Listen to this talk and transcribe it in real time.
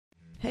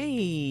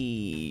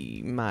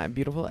Hey, my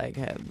beautiful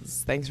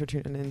eggheads. Thanks for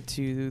tuning in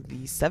to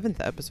the 7th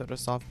episode of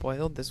Soft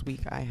Boiled. This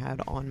week I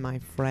had on my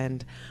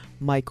friend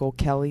Michael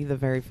Kelly, the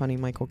very funny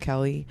Michael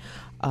Kelly.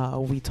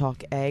 We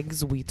talk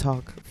eggs, we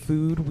talk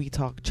food, we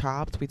talk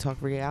Chopped, we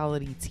talk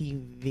reality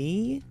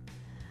TV.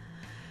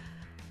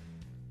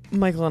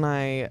 Michael and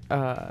I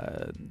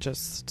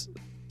just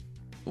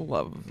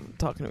love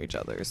talking to each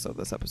other, so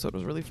this episode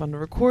was really fun to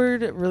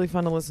record, really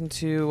fun to listen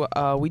to.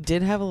 We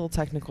did have a little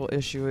technical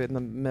issue in the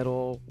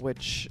middle,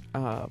 which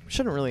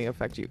shouldn't really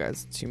affect you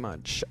guys too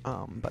much,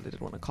 but I did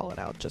want to call it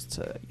out just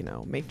to,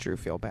 make Drew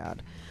feel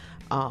bad,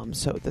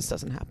 so this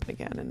doesn't happen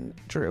again. And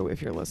Drew,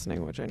 if you're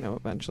listening, which I know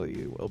eventually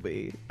you will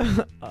be,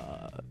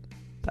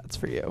 that's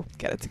for you.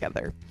 Get it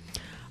together.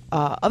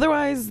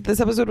 Otherwise, this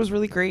episode was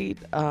really great,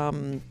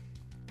 and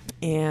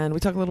we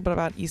talk a little bit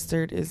about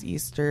Easter. It is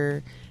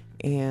Easter.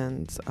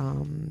 And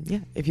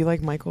if you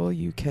like Michael,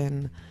 you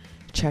can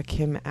check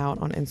him out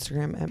on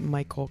Instagram at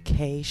Michael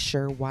K.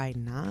 Sure, why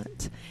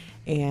not?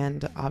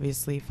 And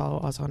obviously follow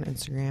us on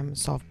Instagram,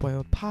 Soft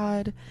Boiled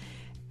Pod,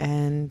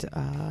 and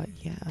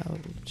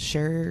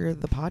share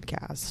the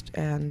podcast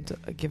and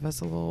give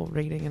us a little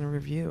rating and a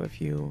review if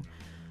you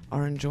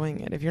are enjoying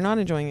it. If you're not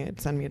enjoying it,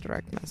 send me a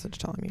direct message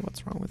telling me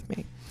what's wrong with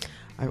me.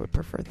 I would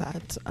prefer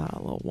that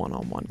little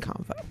one-on-one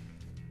convo.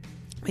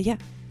 But yeah,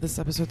 this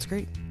episode's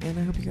great, and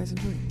I hope you guys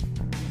enjoy it.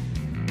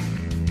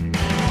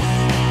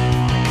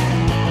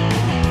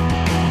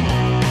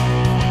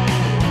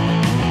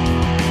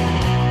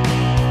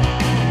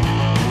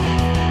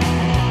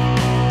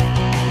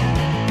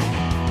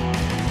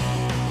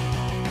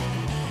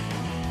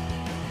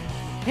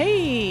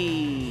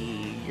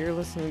 Hey, you're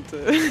listening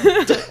to...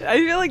 I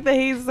feel like the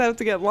haze have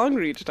to get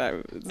longer each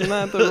time. Isn't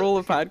that the rule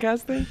of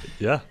podcasting?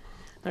 Yeah.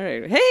 All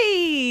right.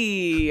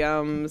 Hey,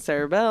 I'm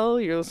Sarah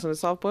Bell. You're listening to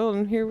Soft Boiled.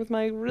 I'm here with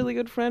my really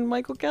good friend,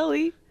 Michael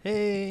Kelly.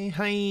 Hey,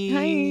 hi.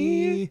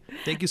 Hi.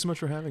 Thank you so much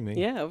for having me.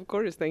 Yeah, of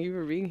course. Thank you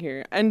for being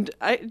here. And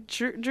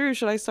Drew,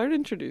 should I start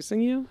introducing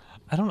you?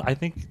 I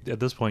think at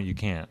this point you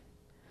can't.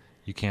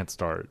 You can't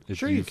start.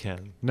 Sure you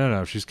can.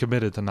 No, she's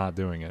committed to not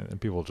doing it, and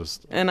people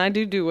just... And I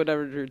do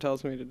whatever Drew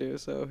tells me to do,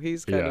 so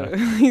he's kind of,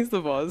 he's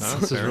the boss.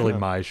 This is really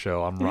my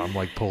show. I'm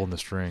like pulling the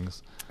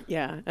strings.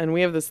 Yeah, and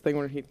we have this thing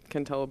where he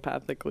can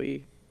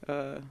telepathically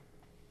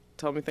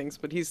tell me things,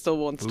 but he still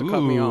wants to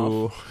cut me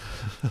off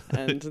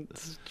and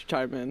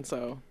chime in,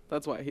 so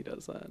that's why he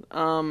does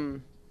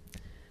that.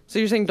 So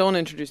you're saying don't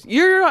introduce...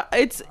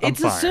 It's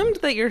assumed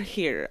that you're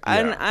here.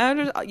 Yeah.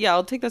 And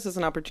I'll take this as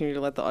an opportunity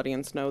to let the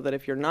audience know that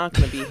if you're not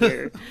going to be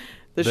here,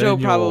 the show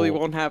probably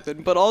won't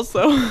happen. But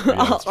also,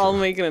 I'll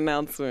make an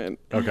announcement.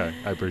 Okay,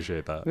 I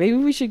appreciate that. Maybe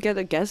we should get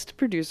a guest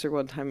producer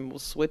one time, and we'll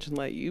switch and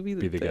let you be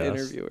the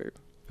interviewer.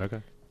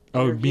 Okay.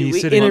 Oh, me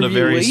sitting on a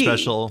very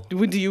special...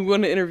 Do you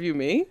want to interview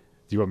me?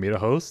 Do you want me to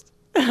host?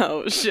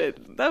 Oh,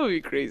 shit. That would be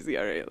crazy.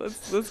 All right,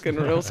 let's get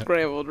real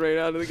scrambled right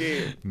out of the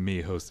gate.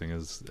 Me hosting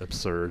is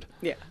absurd.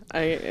 Yeah,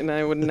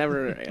 I would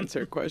never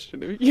answer a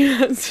question if you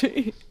asked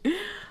me.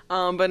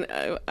 But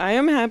I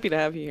am happy to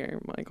have you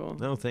here, Michael.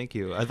 No, thank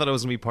you. I thought I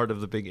was going to be part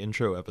of the big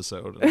intro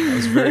episode. I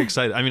was very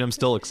excited. I mean, I'm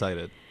still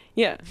excited.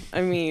 Yeah,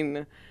 I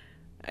mean,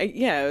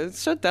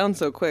 it's shut down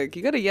so quick.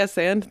 You got to yes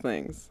and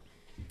things,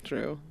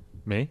 Drew.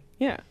 Me?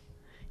 Yeah.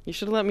 You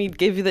should have let me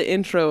give you the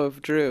intro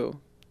of Drew.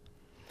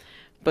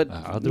 But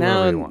I'll do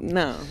now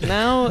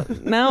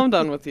I'm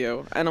done with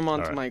you, and I'm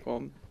on to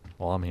Michael.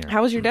 Well, I'm here.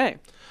 How was your day?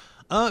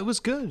 It was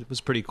good. It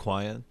was pretty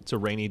quiet. It's a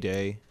rainy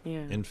day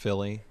in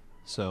Philly,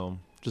 so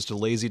just a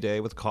lazy day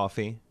with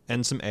coffee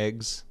and some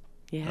eggs.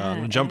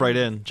 Yeah. Jump right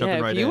in.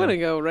 Jumping right in. You want to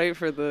go right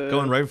for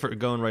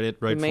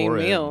the main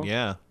meal.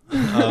 Yeah.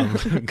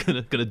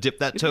 Gonna dip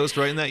that toast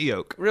right in that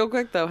yolk. Real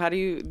quick though, how do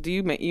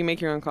you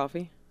make your own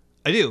coffee?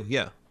 I do.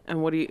 Yeah.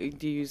 And what do you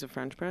use a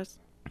French press?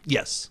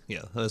 Yes.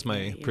 Yeah. That's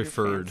my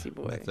preferred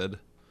method.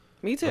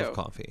 Me too. Of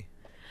coffee.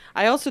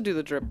 I also do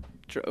the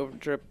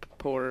drip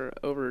pour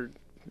over.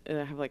 And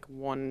I have like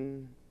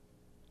one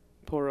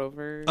pour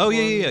over. Oh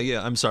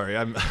yeah. I'm sorry.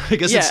 I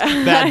guess it's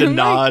bad to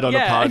nod on a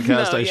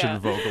podcast. I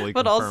should vocally.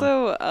 But confirm.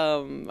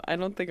 also, I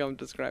don't think I'm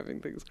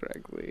describing things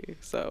correctly.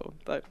 So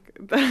that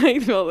I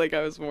felt like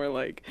I was more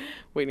like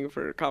waiting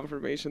for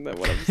confirmation that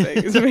what I'm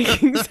saying is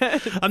making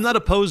sense. I'm not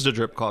opposed to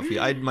drip coffee.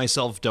 I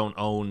myself don't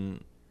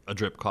own a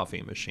drip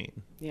coffee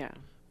machine. Yeah.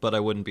 But I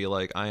wouldn't be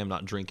like, I am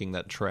not drinking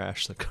that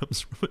trash that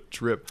comes from a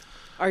drip.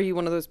 Are you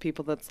one of those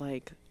people that's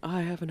like,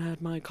 I haven't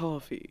had my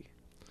coffee.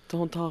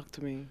 Don't talk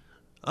to me.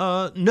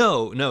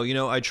 No.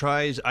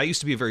 I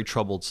used to be a very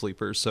troubled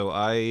sleeper, so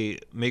I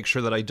make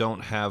sure that I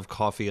don't have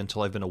coffee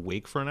until I've been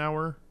awake for an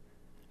hour.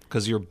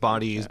 Because your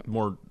body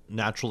more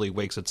naturally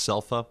wakes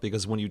itself up.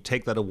 Because when you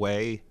take that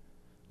away,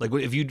 like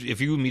if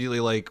you immediately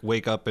like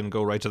wake up and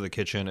go right to the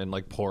kitchen and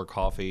like pour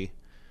coffee,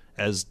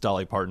 as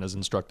Dolly Parton has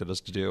instructed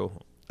us to do.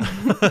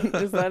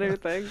 Is that her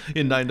thing?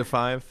 In 9 to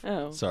 5.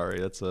 Oh. Sorry,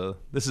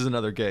 this is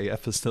another gay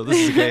episode. This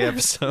is a gay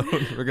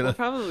episode. We're gonna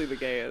probably the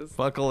gayest.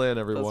 Buckle in,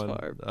 everyone.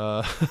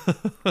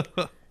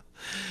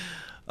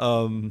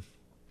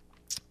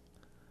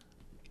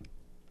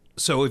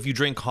 So if you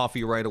drink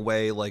coffee right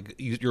away, like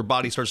your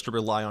body starts to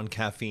rely on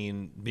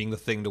caffeine being the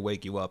thing to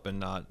wake you up, and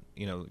not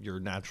your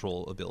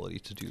natural ability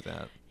to do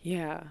that.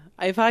 Yeah.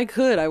 If I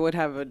could, I would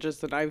have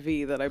just an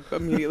IV that I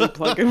immediately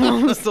plug in while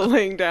I'm still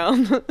laying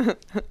down.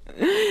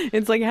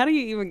 It's like, how do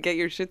you even get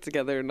your shit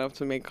together enough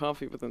to make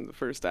coffee within the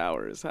first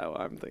hour is how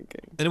I'm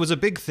thinking. And it was a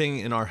big thing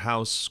in our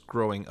house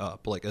growing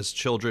up. Like as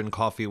children,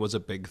 coffee was a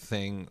big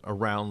thing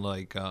around.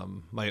 Like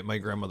my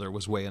grandmother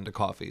was way into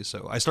coffee,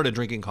 so I started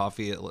drinking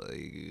coffee at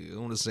like, I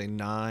want to say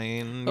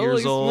 9 Holy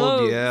years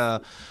old. smokes. Yeah,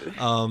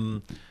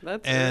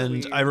 That's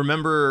and early. I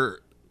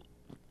remember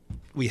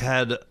we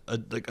had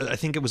I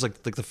think it was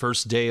like the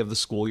first day of the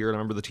school year, and I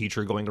remember the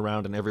teacher going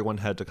around and everyone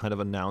had to kind of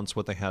announce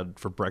what they had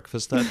for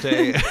breakfast that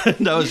day.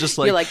 And I was just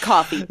like, You're like,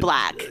 coffee,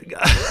 black.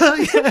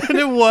 yeah, and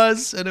it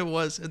was, and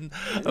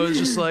I was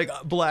just like,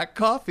 black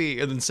coffee,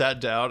 and then sat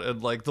down,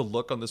 and like the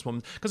look on this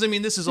woman, because I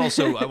mean, this is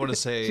also, I want to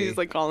say, She's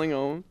like calling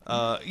home.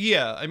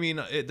 yeah, I mean,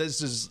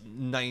 this is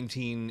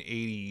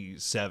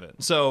 1987,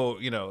 so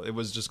it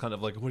was just kind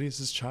of like, what is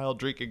this child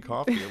drinking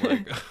coffee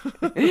like?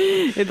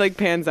 It like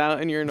pans out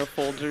and you're in a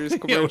Folgers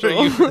Yeah, what commercial.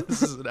 are you,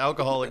 this is an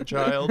alcoholic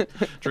child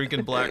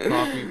drinking black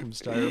coffee from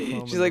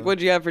styrofoam. She's like, what'd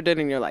you have for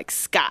dinner? And you're like,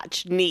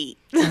 scotch, neat.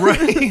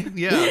 right?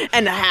 Yeah.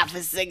 And a half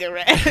a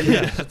cigarette.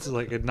 Yeah, it's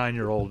like a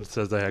 9-year-old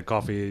says they had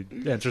coffee,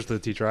 answers to the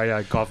teacher, I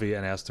had coffee,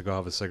 and asked to go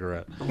have a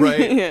cigarette.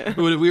 Right. Yeah.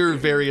 We were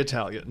very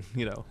Italian,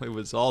 it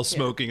was all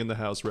smoking in the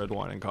house, red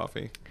wine and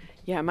coffee.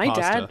 Yeah, my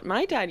Pasta.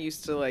 dad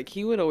used to like,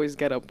 he would always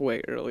get up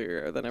way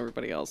earlier than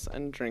everybody else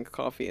and drink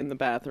coffee in the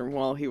bathroom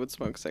while he would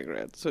smoke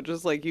cigarettes. So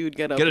just like you would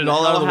get up Get it and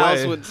all the out of whole the house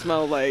way. would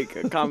smell like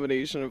a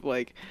combination of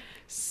like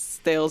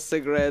stale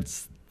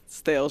cigarettes,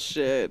 stale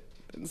shit,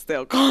 and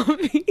stale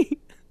coffee.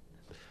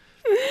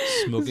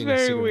 It's Smoking a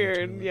very cigarette.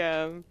 weird,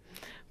 yeah.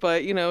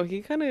 But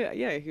he kind of,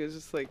 he was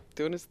just like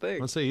doing his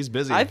thing. Let's say he's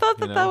busy. I thought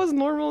that was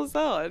normal as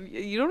hell.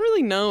 You don't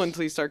really know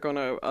until you start going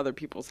to other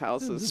people's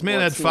houses. This man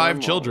had what's 5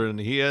 normal. children.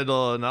 He had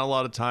not a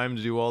lot of time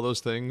to do all those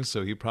things,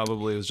 so he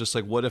probably was just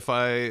like, what if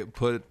I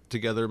put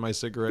together my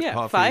cigarette, Yeah,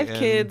 coffee, 5 and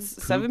kids,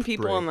 poop 7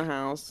 people break? in the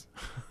house,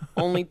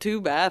 only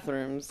 2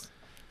 bathrooms.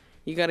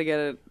 You got to get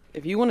it.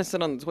 If you want to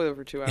sit on the toilet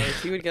for 2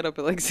 hours, he would get up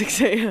at like 6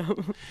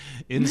 a.m.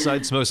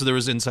 Inside smoke. So there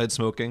was inside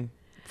smoking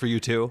for you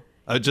too?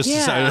 I was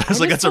I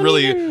like, that's a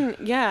really...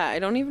 I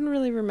don't even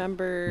really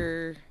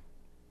remember.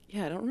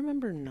 Yeah, I don't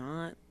remember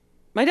not.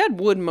 My dad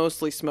would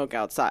mostly smoke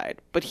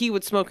outside, but he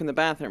would smoke in the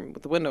bathroom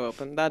with the window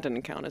open. That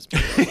didn't count as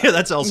being outside. Yeah,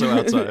 that's also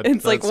outside.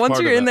 It's like That's once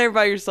part you're of in it. there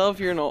by yourself,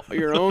 you're in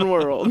your own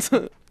world.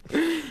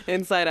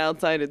 Inside,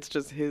 outside, it's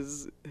just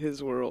his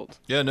world.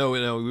 Yeah, no,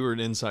 we were an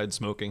inside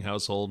smoking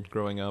household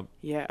growing up.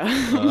 Yeah.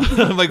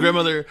 My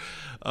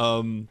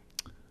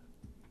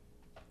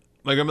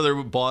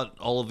grandmother bought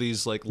all of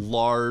these like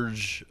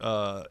large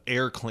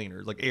air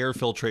cleaners, like air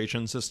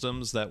filtration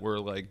systems that were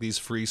like these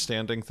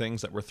freestanding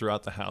things that were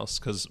throughout the house,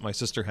 because my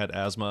sister had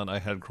asthma and I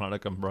had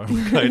chronic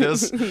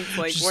bronchitis. It's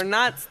like, we're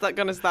not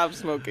going to stop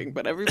smoking,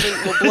 but everything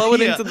will blow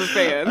it Yeah. into the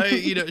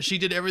fan. She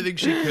did everything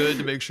she could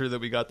to make sure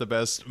that we got the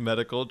best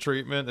medical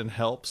treatment and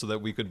help so that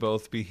we could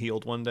both be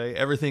healed one day.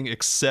 Everything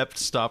except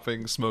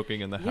stopping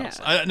smoking in the house.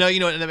 Yeah. No,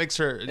 and that makes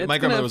her. It's my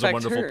gonna grandmother was a affect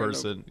wonderful her in a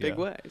person. big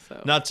yeah. way.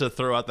 So. Not to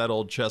throw out that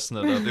old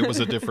chestnut of it was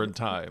a different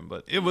time,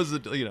 but it was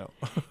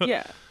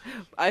Yeah.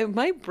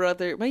 My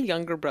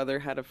younger brother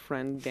had a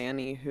friend,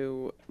 Danny,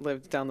 who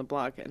lived down the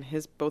block, and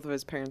both of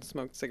his parents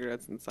smoked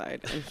cigarettes inside,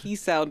 and he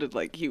sounded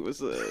like he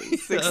was a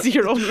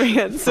 60-year-old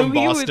man. So From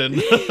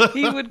Boston.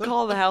 he would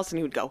call the house and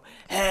he would go,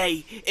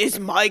 "Hey, is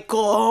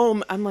Michael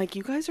home?" I'm like,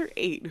 "You guys are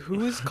 8.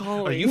 Who is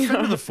calling?" Are you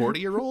friend with a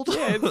 40-year-old?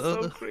 Yeah, it's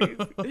so crazy.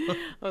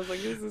 I was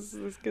like,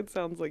 this kid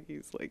sounds like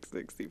he's like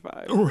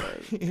 65.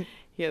 Right.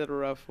 He had a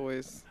rough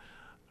voice.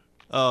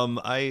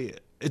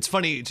 It's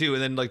funny too,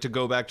 and then like to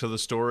go back to the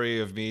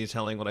story of me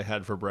telling what I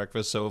had for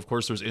breakfast. So of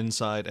course there's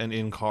inside and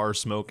in-car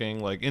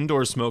smoking, like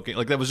indoor smoking,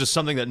 like that was just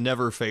something that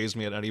never fazed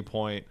me at any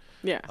point.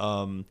 Yeah.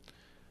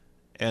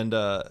 And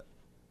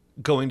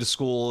going to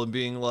school and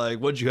being like,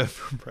 "What'd you have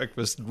for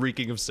breakfast?"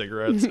 Reeking of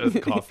cigarettes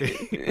and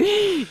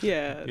coffee.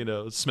 Yeah.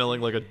 Smelling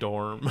like a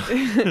dorm.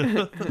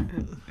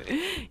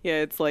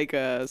 Yeah, it's like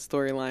a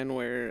storyline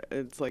where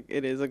it's like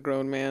it is a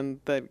grown man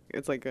that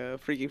it's like a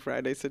Freaky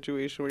Friday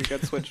situation where you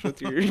got switched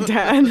with your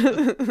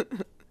dad.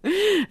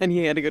 And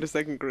he had to go to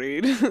 2nd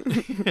grade.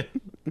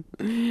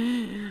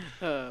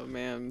 Oh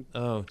man.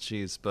 Oh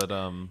jeez, but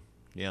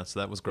yeah, so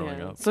that was growing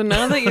Yeah. up. So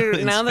now that you're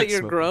Inside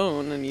smoking.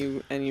 grown and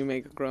you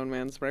make a grown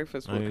man's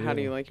breakfast, how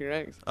do you like your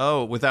eggs?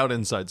 Oh, without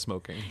inside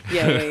smoking.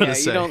 Yeah. You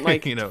Say, don't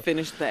like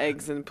finish the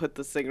eggs and put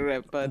the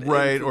cigarette butt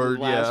right, into or the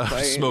last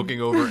bite. smoking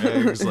over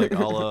eggs like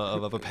a la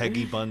of a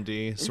Peggy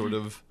Bundy sort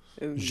of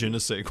And- je ne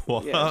sais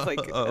quoi. Yeah, it's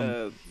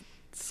like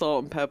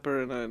salt and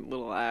pepper and a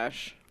little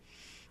ash.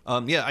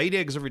 Yeah, I eat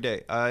eggs every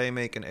day. I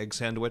make an egg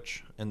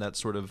sandwich, and that's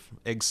sort of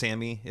egg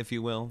Sammy, if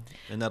you will,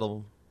 and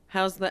that'll.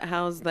 How's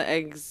the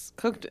eggs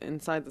cooked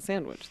inside the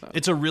sandwich though?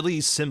 It's a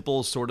really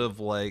simple sort of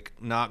like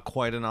not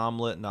quite an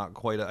omelet, not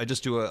quite. I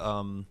just do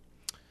a.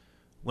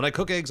 When I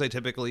cook eggs, I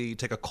typically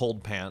take a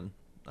cold pan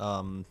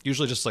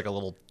Usually just like a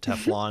little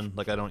Teflon.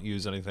 Like I don't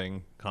use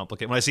anything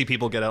complicated. When I see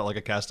people get out like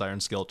a cast iron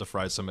skillet to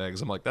fry some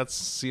eggs, I'm like, that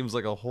seems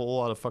like a whole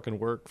lot of fucking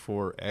work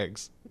for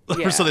eggs.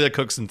 Yeah. Or something that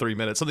cooks in 3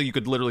 minutes. Something you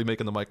could literally make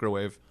in the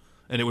microwave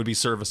and it would be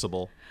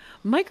serviceable.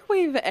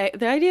 The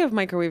idea of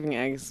microwaving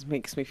eggs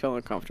makes me feel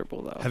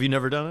uncomfortable though. Have you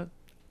never done it?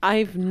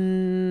 I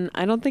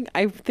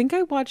think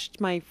I watched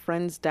my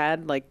friend's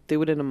dad like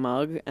do it in a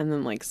mug and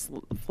then like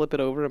flip it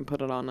over and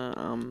put it on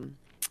a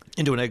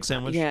Into an egg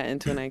sandwich? yeah,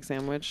 into an egg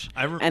sandwich.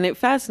 I And it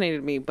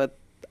fascinated me, but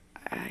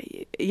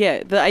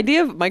yeah, the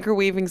idea of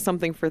microwaving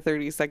something for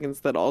 30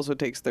 seconds that also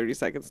takes 30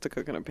 seconds to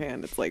cook in a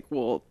pan, it's like,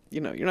 well,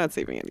 you're not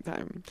saving any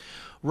time.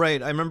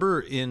 Right. I remember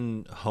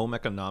in home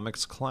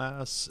economics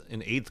class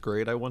in 8th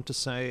grade, I want to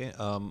say,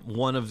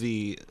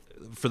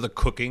 for the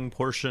cooking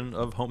portion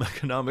of home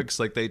economics,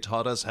 like they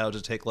taught us how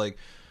to take like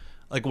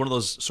one of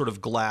those sort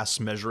of glass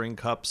measuring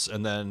cups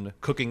and then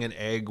cooking an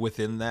egg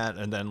within that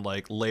and then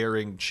like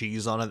layering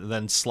cheese on it and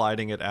then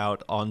sliding it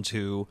out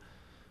onto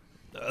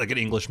like an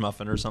English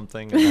muffin or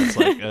something. And that's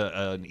like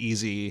an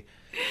easy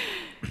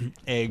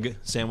egg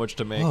sandwich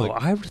to make. Oh,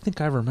 like, I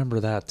think I remember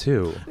that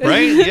too.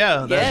 right?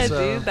 Yeah. Yeah,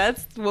 dude,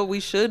 that's what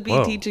we should be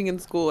Whoa. teaching in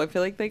school. I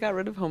feel like they got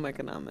rid of home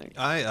economics.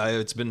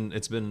 It's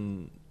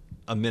been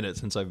a minute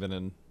since I've been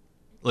in.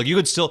 Like you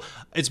could still.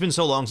 It's been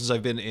so long since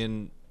I've been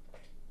in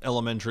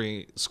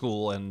elementary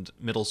school and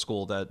middle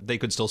school that they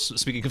could still,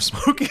 speaking of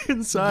smoking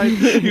inside,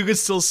 you could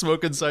still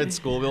smoke inside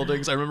school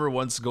buildings. I remember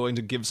once going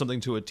to give something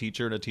to a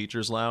teacher in a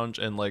teacher's lounge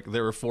and like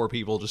there were 4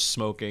 people just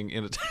smoking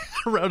in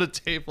around a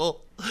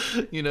table,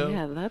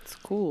 Yeah, that's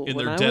cool. in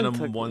their denim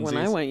onesies. When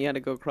I went, you had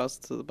to go across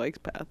to the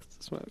bike path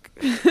to smoke.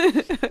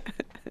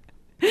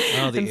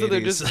 Oh, the And 80s. so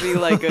there'd just be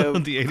like a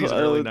the 80s,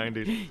 early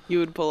 90s. You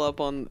would pull up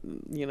on,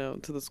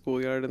 to the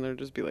schoolyard, and there'd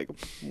just be like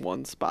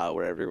one spot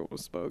where everyone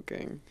was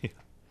smoking.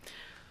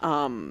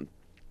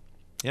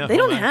 Yeah, They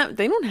home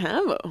don't ec.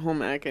 have a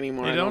home ec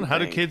anymore. They I don't. How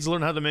do think. kids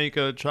learn how to make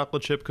a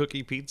chocolate chip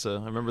cookie pizza?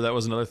 I remember that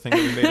was another thing that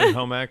we made in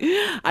home ec.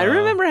 I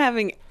remember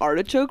having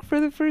artichoke for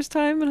the first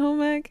time in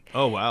home ec.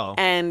 Oh wow.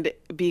 And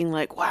being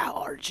like, wow,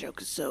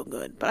 artichoke is so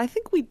good. But I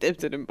think we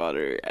dipped it in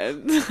butter.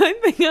 And I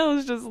think I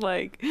was just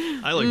like,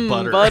 I like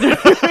butter.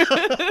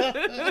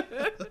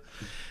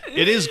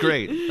 It is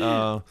great.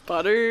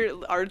 Butter,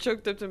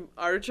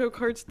 artichoke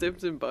hearts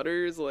dipped in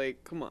butter is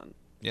like, come on.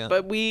 Yeah.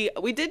 But we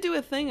did do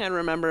a thing. I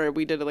remember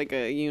we did like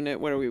a unit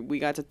where we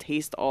got to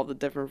taste all the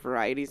different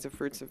varieties of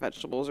fruits and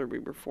vegetables, or we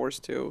were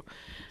forced to.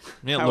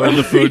 Yeah, However learn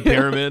the food you-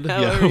 pyramid. Yeah,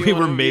 however you we were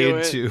wanna view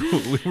made it.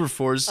 to. We were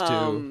forced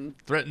Um,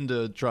 to threaten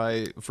to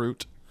try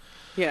fruit.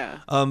 Yeah.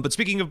 But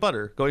speaking of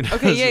butter, going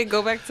Okay. Yeah.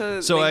 Go back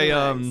to. So making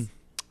I eggs.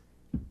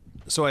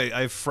 So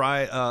I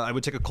fry. I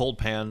would take a cold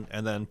pan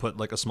and then put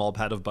like a small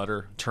pat of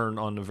butter, turn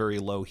on a very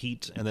low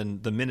heat, and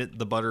then the minute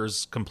the butter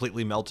is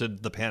completely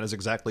melted, the pan is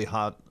exactly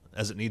hot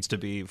as it needs to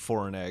be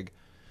for an egg,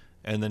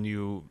 and then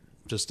you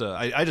just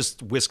I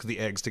just whisk the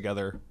eggs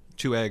together,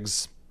 2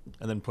 eggs,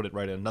 and then put it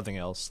right in. Nothing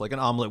else. Like an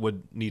omelet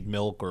would need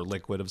milk or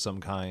liquid of some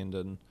kind,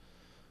 and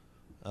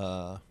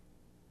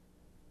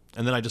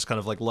then I just kind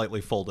of like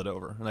lightly fold it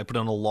over, and I put it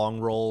on a long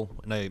roll,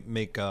 and I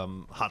make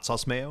hot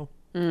sauce mayo.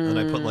 And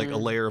I put like a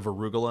layer of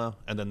arugula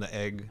and then the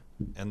egg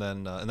and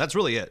then and that's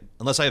really it,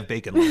 unless I have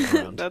bacon lying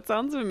around. That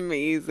sounds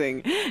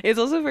amazing. It's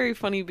also very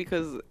funny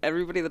because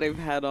everybody that I've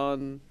had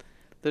on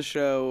the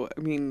show,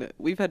 I mean,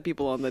 we've had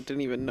people on that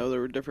didn't even know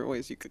there were different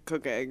ways you could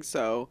cook eggs.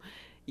 So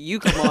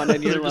you come on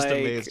and you're They're just like,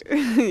 amazed.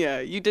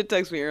 yeah, you did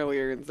text me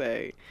earlier and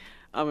say,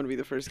 I'm going to be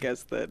the first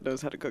guest that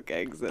knows how to cook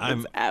eggs. And I'm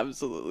it's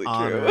absolutely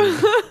honored.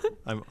 true.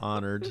 I'm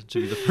honored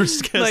to be the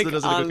first guest Like, that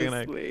doesn't cook an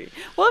egg. honestly.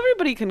 Well,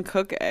 everybody can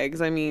cook eggs.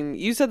 I mean,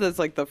 you said that's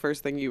like the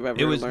first thing you've ever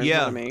It was learned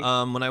how to make.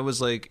 when I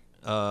was like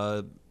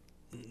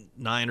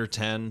 9 or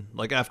 10,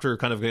 like after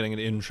kind of getting an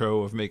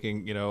intro of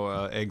making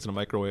eggs in a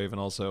microwave, and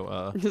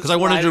also because I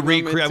wanted to Sliding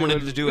them recreate, I into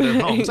wanted a- to do it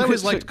at home because I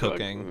always liked Cook.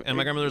 cooking, and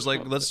my grandmother's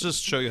like, let's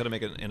just show you how to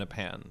make it in a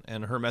pan,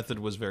 and her method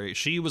was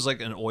she was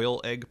like an oil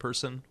egg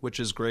person, which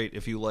is great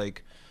if you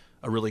like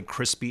a really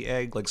crispy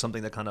egg, like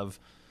something that kind of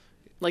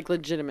Like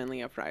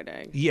legitimately a fried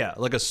egg. yeah,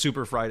 like a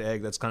super fried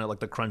egg that's kind of like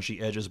the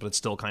crunchy edges, but it's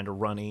still kind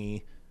of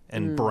runny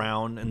and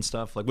brown and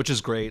stuff, like, which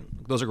is great.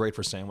 Those are great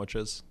for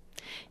sandwiches.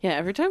 Yeah,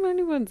 every time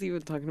anyone's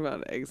even talking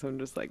about eggs, I'm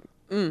just like,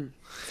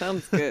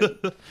 sounds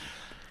good.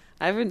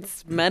 I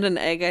haven't met an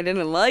egg I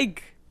didn't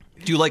like.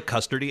 Do you like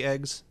custardy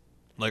eggs?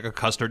 Like a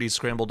custardy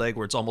scrambled egg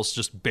where it's almost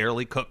just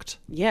barely cooked?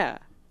 Yeah. my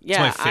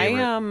Yeah,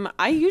 favorite.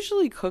 I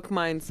usually cook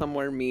mine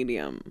somewhere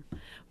medium.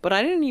 But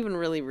I didn't even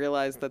really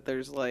realize that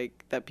there's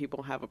like that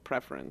people have a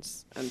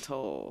preference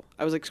until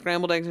I was like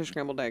scrambled eggs are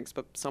scrambled eggs,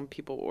 but some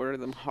people order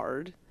them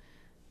hard.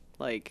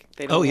 Like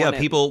they don't Oh yeah, want it-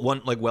 people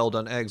want like well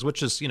done eggs,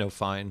 which is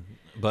fine,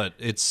 but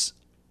it's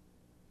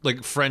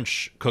like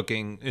French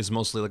cooking is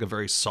mostly like a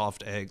very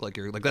soft egg. Like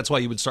that's why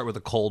you would start with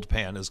a cold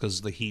pan, is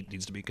because the heat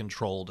needs to be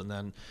controlled, and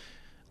then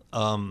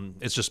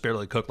it's just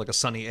barely cooked. Like a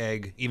sunny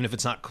egg, even if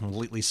it's not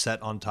completely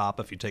set on top,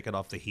 if you take it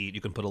off the heat,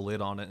 you can put a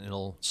lid on it and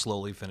it'll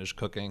slowly finish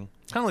cooking.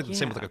 It's kind of like the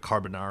same with Yeah. like a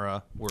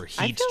carbonara, where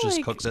I heat feel just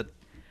like- cooks it.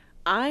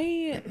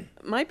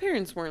 My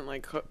parents weren't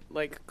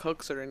like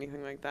cooks or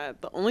anything like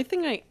that. The only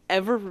thing I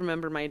ever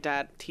remember my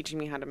dad teaching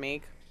me how to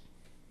make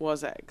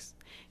was eggs.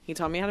 He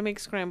taught me how to make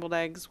scrambled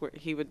eggs, where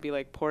he would be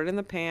like, pour it in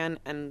the pan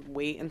and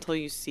wait until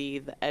you see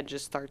the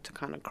edges start to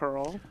kind of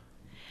curl,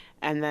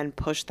 and then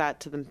push that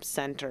to the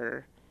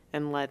center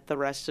and let the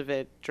rest of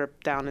it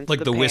drip down into Like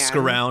the pan. whisk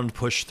around,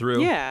 push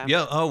through. Yeah.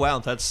 Yeah. Oh wow,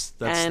 that's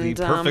And,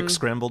 the perfect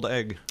scrambled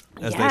egg,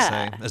 as they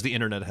say, yeah. as the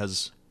internet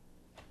has.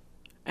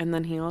 And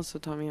then he also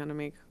taught me how to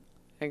make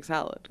egg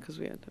salad, because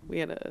we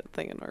had a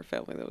thing in our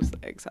family that was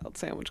the egg salad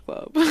sandwich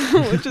club,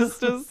 which is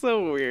just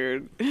so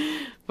weird,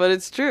 but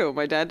it's true.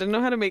 My dad didn't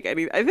know how to make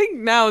any. I think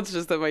now it's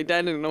just that my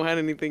dad didn't know how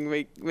to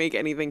make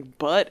anything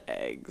but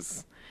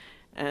eggs.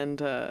 And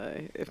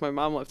if my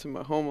mom left him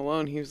at home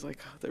alone, he was like,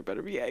 oh, there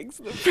better be eggs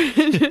in the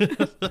fridge.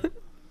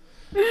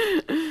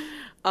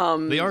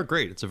 They are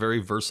great. It's a very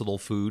versatile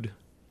food.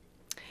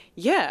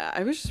 Yeah,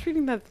 I was just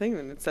reading that thing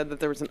and it said that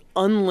there was an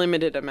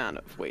unlimited amount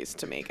of ways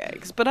to make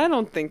eggs, but I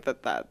don't think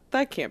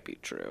that can't be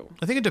true.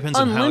 I think it depends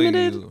on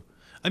Unlimited? how you.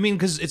 I mean,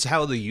 because it's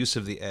how the use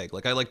of the egg.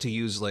 Like I like to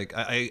use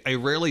I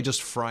rarely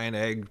just fry an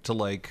egg to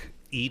like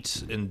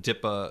eat and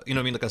dip a what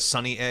I mean, like a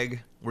sunny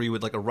egg where you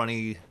would like a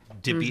runny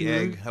dippy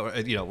egg,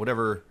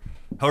 however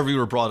you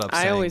were brought up.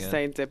 I saying always it.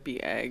 say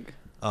dippy egg,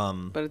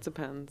 but it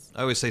depends.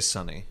 I always say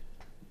sunny.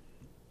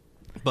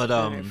 But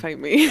Alright, fight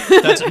me.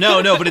 that's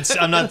no, but it's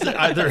I'm not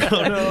either.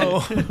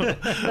 Oh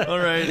no! All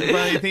right,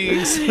 bye,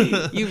 thanks.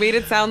 You made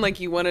it sound like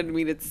you wanted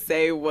me to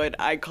say what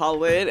I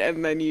call it,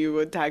 and then you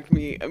attacked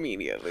me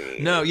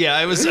immediately. No, yeah,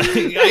 I was. I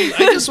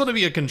just want to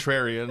be a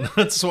contrarian.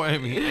 That's why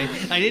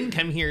I didn't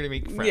come here to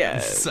make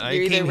friends. Yeah, I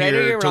you're either came right or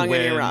here you're to wrong, and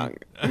win. you're wrong.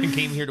 I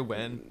came here to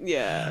win.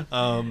 Yeah.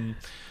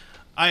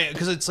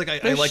 Because it's like I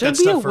There like should that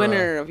be stuff a for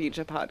winner of each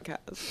podcast.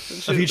 It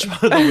of should- each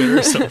the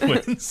winner so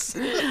wins.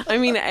 I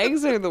mean,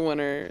 eggs are the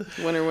winner,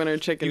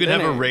 chicken. You could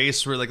have a dinner.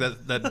 race where like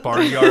that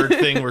barnyard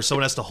thing where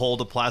someone has to hold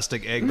a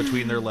plastic egg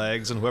between their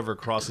legs and whoever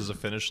crosses a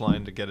finish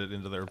line to get it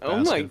into their Oh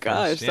basket my first.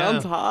 gosh, Yeah.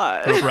 sounds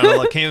hot. There's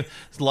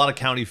a lot of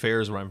county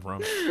fairs where I'm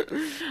from.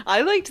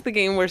 I liked the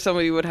game where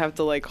somebody would have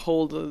to like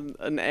hold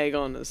an egg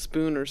on a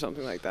spoon or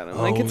something like that. I'm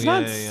like, Oh, it's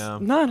yeah.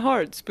 not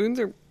hard. Spoons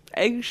are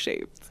egg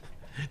shaped.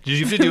 Did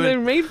you have to do They're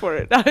it? made for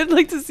it. I'd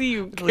like to see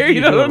you Like carry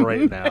you it do it on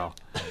right now.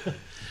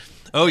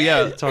 Oh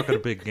yeah. Talking a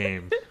big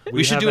game.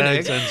 We should have do an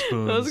eggs egg- and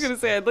spoons. I was gonna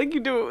say I'd like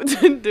you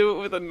to do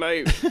it with a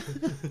knife.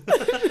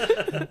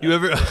 You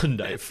ever a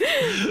knife?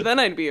 Then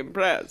I'd be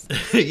impressed.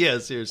 Yeah,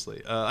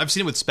 seriously. I've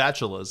seen it with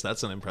spatulas.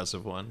 That's an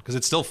impressive one because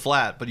it's still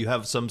flat, but you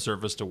have some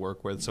surface to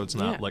work with, so it's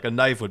not Yeah. like a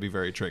knife would be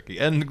very tricky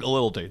and a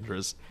little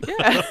dangerous.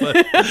 Yeah.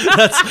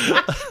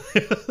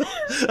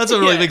 That's what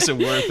really Yeah. makes it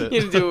worth it.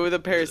 You have to do it with a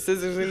pair of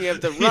scissors and you have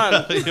to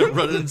run. Yeah, you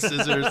run in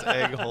scissors,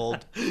 egg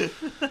hold.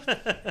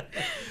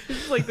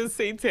 It's like the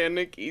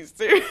satanic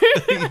Easter.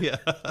 Yeah,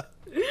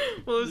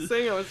 Well, I was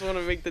saying I was want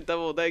to make the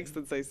deviled eggs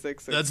that say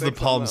 666. that's the on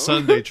Palm them.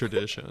 Sunday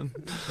tradition.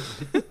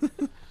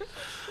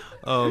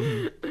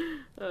 Do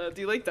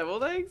you like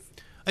deviled eggs?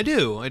 I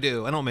do. I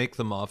don't make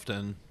them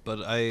often, but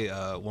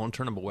I won't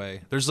turn them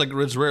away. There's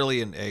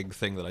rarely an egg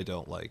thing that I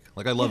don't like.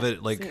 Like I love Yeah,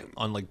 it like same.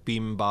 on like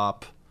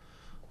bibimbap.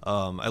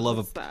 I love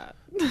What's that?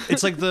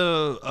 It's like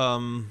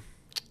the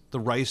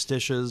rice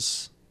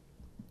dishes,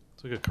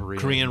 It's like a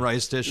Korean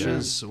rice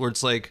dishes, where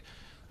it's like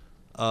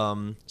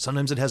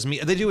sometimes it has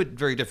meat. They do it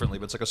very differently,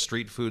 but it's like a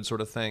street food sort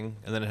of thing,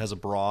 and then it has a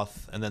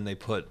broth, and then they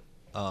put.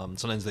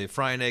 Sometimes they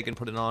fry an egg and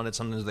put it on it.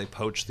 Sometimes they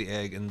poach the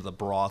egg in the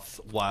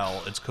broth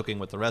while it's cooking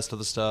with the rest of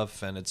the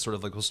stuff, and it's sort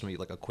of like supposed to be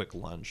like a quick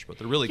lunch, but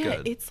they're really Yeah,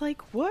 good. it's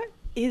like, what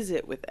is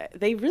it with egg?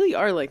 They really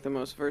are like the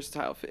most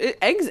versatile.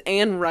 Eggs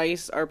and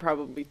rice are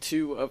probably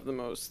two of the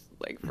most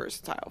like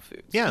versatile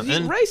foods. Yeah, 'Cause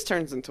and- rice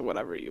turns into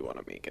whatever you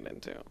want to make it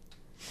into.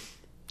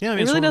 Yeah, I mean,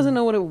 It it's really one- doesn't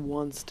know what it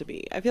wants to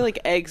be. I feel like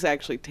eggs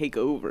actually take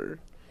over,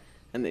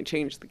 and they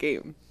change the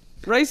game.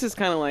 Rice is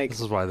kind of like This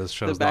is why this the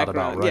show's not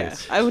about background.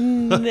 rice. Yeah, I would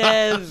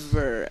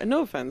never.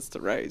 No offense to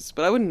rice,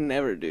 but I would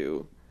never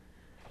do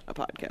a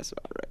podcast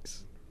about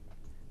rice.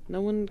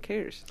 No one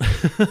cares,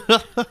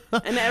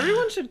 and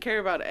everyone should care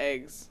about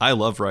eggs. I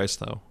love rice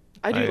though.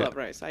 I do love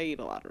rice. I eat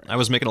a lot of rice. I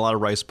was making a lot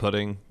of rice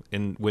pudding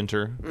in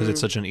winter because it's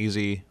such an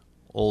easy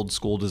old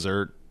school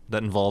dessert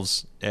that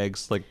involves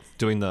eggs, like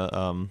doing the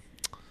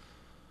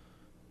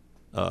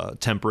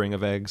tempering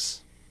of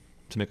eggs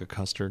to make a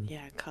custard.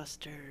 Yeah,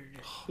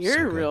 custard. so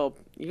You're good.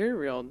 a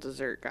real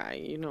dessert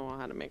guy. You know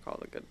how to make all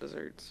the good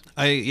desserts.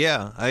 I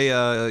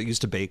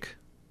used to bake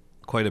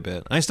quite a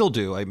bit. I still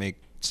do. I make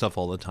stuff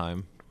all the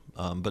time,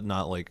 but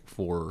not like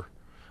for.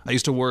 I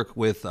used to work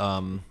with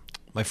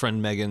my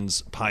friend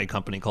Megan's pie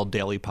company called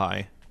Daily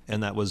Pie,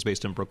 and that was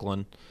based in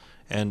Brooklyn.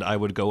 And I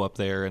would go up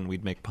there and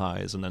we'd make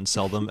pies and then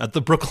sell them at the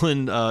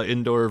Brooklyn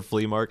indoor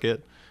flea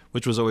market,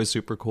 which was always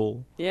super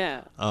cool.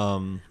 Yeah.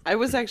 I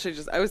was actually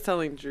I was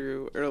telling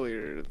Drew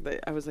earlier that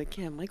I was like,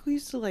 yeah, Michael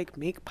used to like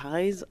make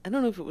pies. I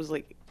don't know if it was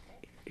like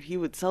he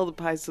would sell the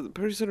pies to the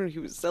person or he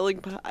was selling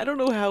pie. I don't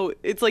know how.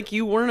 It's like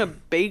you weren't a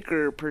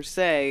baker per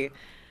se,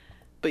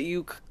 but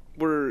you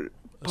were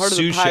part of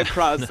the Sushi. pie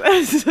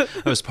process.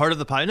 I was part of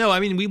the pie. No, I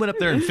mean, we went up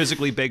there and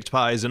physically baked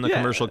pies in the Yeah.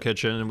 commercial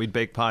kitchen, and we'd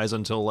bake pies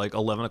until like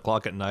 11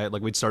 o'clock at night.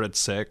 Like we'd start at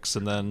 6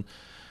 and then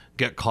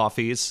get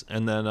coffees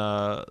and then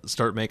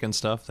start making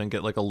stuff, then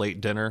get like a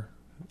late dinner,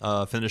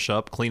 finish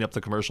up, clean up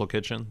the commercial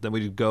kitchen. Then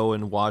we'd go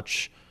and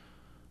watch,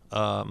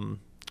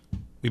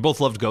 we both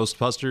loved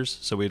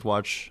Ghostbusters, so we'd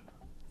watch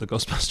the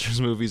Ghostbusters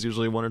movies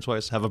usually one or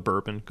twice, have a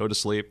bourbon, go to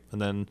sleep,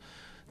 and then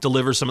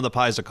deliver some of the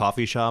pies to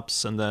coffee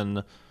shops, and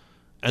then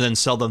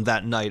sell them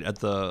that night at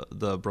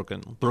the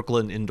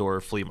Brooklyn Indoor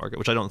Flea Market,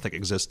 which I don't think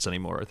exists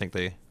anymore. I think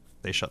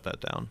they shut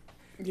that down.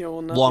 Yeah,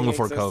 well, Long nothing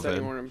before exists COVID.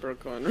 anymore in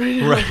Brooklyn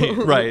right now.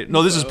 Right.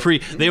 No, this is So- pre.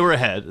 They were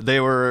ahead. They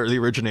were the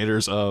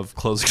originators of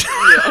closing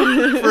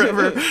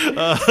forever. You're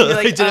They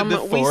like, did it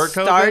before we COVID.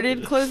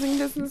 started closing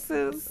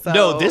businesses. So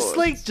No, this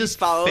like just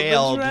follow the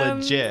failed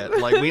trend. legit.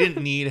 Like we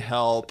didn't need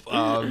help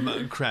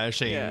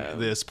crashing Yeah.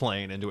 this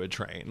plane into a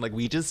train. Like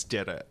we just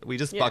did it. We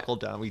just Yeah.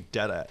 buckled down. We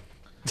did it.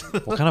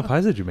 What kind of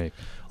pies did you make?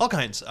 All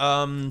kinds.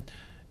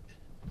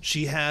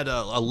 She had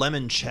a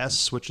lemon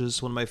chess, which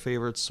is one of my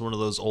favorites. One of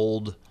those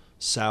old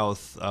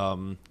South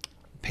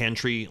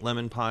pantry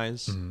lemon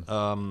pies.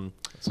 That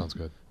sounds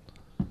good.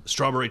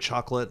 Strawberry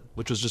chocolate,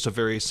 which was just a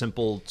very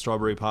simple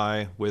strawberry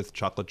pie with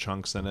chocolate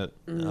chunks in it.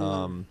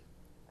 Oh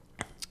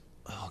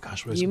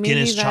gosh, what is You it? made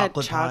Guinness me that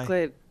chocolate pie.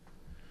 chocolate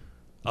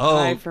Oh,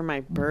 pie for my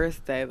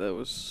birthday. That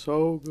was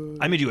so good.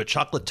 I made you a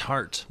chocolate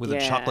tart with a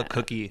Yeah. chocolate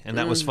cookie, and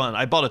that was fun.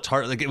 I bought a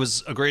tart. Like it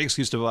was a great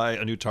excuse to buy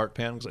a new tart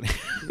pan because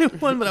I needed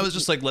one. But I was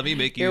just like, let me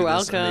make you You're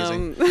this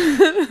amazing.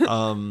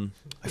 welcome.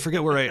 I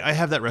forget where I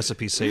have that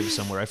recipe saved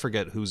somewhere. I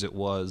forget whose it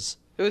was.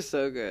 It was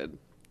so good,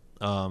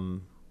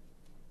 Um,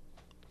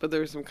 but there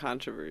was some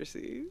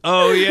controversy.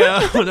 Oh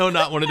yeah, no,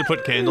 not wanting to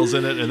put candles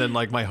in it, and then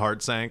like my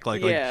heart sank.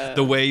 Like Yeah.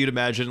 the way you'd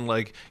imagine,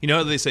 like you know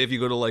how they say if you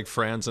go to like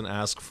France and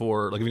ask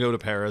for like if you go to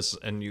Paris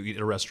and you eat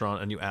at a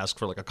restaurant and you ask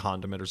for like a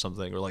condiment or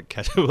something or like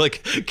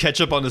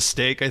ketchup on a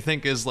steak, I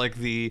think is like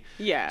the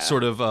Yeah.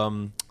 sort of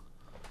what's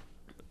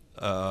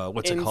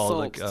it called?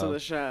 Like Insults to the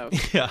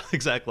chef. yeah,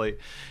 exactly,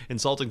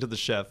 insulting to the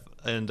chef,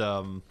 and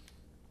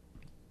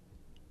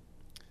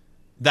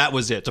that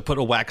was it. To put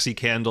a waxy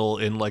candle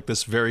in like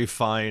this very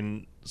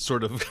fine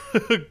sort of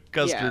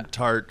custard Yeah.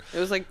 tart It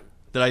was like,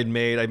 that I'd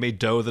made. I made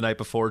dough the night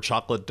before,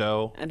 chocolate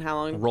dough. and how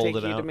long did Rolled it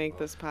take it you to out. make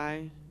this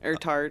pie or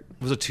tart?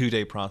 It was a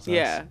 2-day process.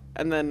 Yeah,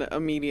 and then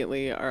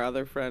immediately our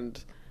other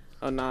friend,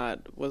 Onat,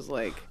 was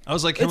like, I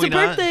was like, can "It's we a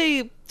not?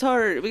 birthday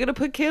tart. We gotta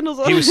put candles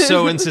on." He was it."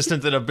 so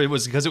insistent that it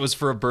was because it was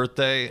for a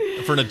birthday,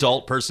 for an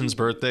adult person's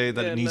birthday,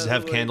 that Yeah, it needs to no,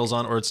 have like- candles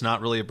on, or it's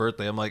not really a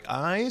birthday. I'm like,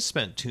 I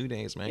spent 2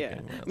 days making Yeah.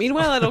 this.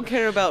 Meanwhile, I don't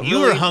care about. You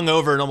really... were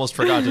hungover and almost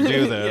forgot to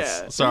do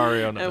this. Yeah.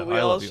 Sorry, on and we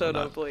I all love you, showed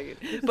Anand. up late.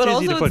 It's But easy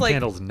also, to it's put like,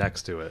 candles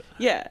next to it.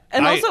 yeah,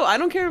 and I- also I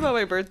don't care about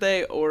my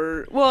birthday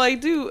or I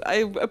do.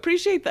 I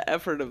appreciate the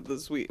effort of the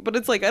sweet, but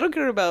it's like I don't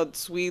care about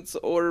sweets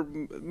or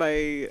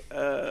my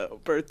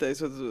birthday,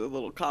 so there's a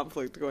little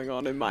conflict going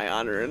on in my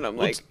honor, and I'm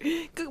like,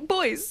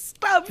 boys,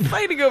 stop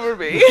fighting over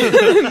me.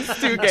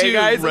 It's two gay Two,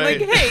 guys. right.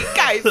 I'm like, hey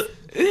guys,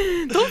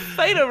 don't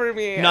fight over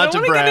me. Not I to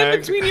don't want to get in brag.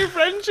 between your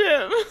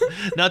friendship.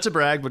 Not to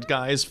brag, but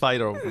guys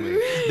fight over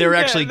me. They're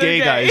actually they're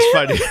gay gay.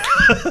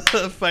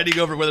 guys fighting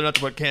over whether or not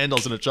to put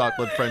candles in a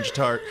chocolate French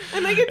tart.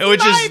 And I get to Which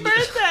my is-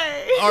 birthday.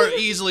 Are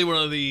easily one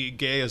of the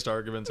gayest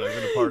arguments I've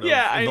been a part of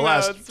Yeah, in the I know,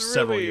 last it's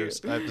several really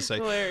years, I have to say.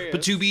 hilarious.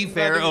 But to be I'm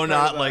fair, glad to be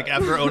part Onat, of like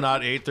that. after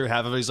Onat ate through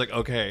half of it, he's like,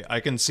 okay, I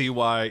can see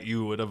why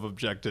you would have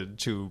objected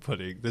to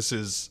putting this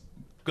is.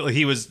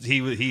 He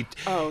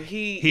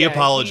He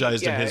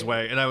apologized in his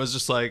way, and I was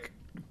just like,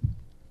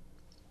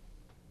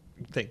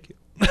 thank you.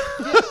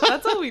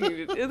 That's all we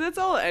needed. That's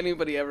all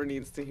anybody ever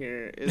needs to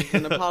hear is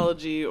an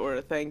apology or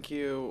a thank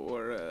you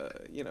or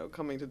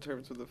coming to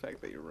terms with the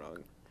fact that you're wrong.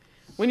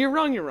 When you're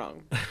wrong, you're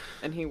wrong,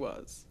 and he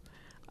was.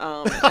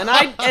 I'm Was the one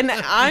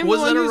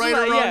that a who's right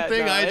like, or wrong yeah,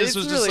 thing? no, I just it's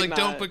was just really like,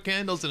 don't not. put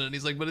candles in it. And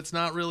he's like, but it's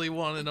not really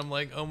one. And I'm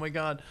like, oh my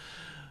god.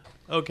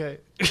 Okay.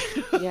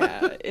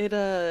 Yeah,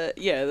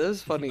 that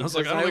was funny. I was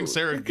like, 'cause I don't think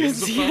Sarah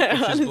gives a fuck yeah, if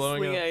she's honestly,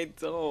 blowing up. I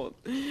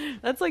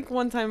don't. That's like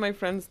one time my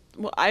friends.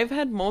 Well, I've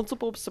had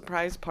multiple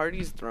surprise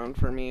parties thrown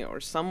for me, or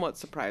somewhat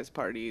surprise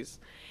parties,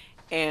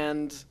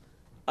 and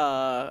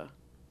I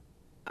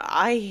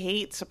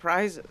hate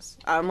surprises.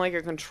 I'm like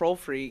a control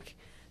freak,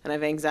 and I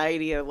have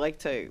anxiety. I like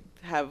to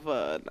have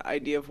an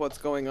idea of what's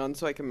going on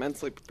so I can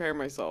mentally prepare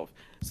myself.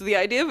 So the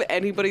idea of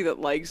anybody that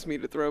likes me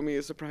to throw me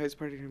a surprise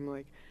party, I'm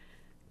like,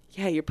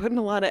 yeah, you're putting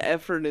a lot of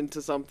effort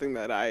into something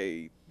that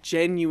I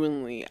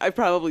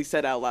probably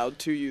said out loud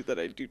to you that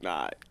I do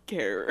not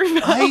care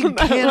about. I that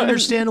can't one.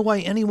 understand why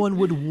anyone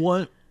would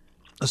want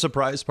a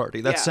surprise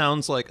party. That Yeah.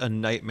 sounds like a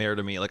nightmare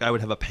to me. Like I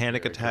would have a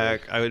panic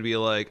attack. I would be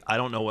like, I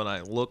don't know what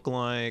I look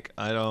like.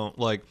 I don't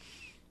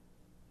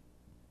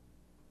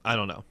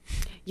know.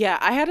 Yeah,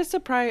 I had a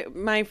surprise.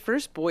 My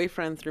first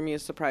boyfriend threw me a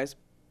surprise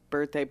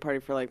birthday party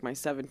for like my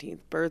 17th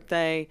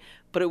birthday,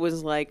 but it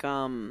was like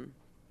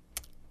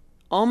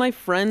all my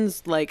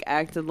friends like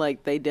acted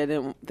like they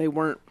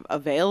weren't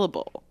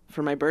available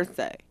for my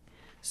birthday.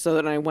 So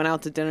then I went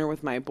out to dinner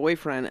with my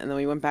boyfriend, and then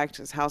we went back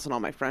to his house, and all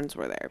my friends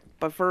were there.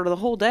 But for the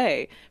whole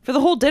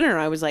dinner,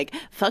 I was like,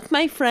 fuck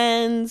my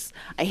friends.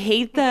 I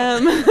hate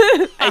them.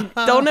 I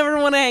don't ever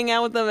want to hang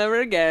out with them ever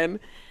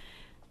again.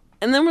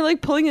 And then we're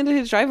like pulling into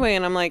his driveway,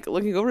 and I'm like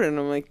looking over it, and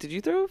I'm like, did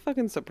you throw a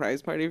fucking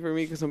surprise party for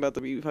me? Because I'm about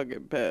to be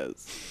fucking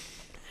pissed.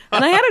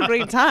 And I had a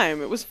great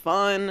time. It was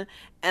fun,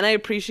 and I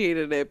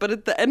appreciated it. But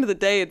at the end of the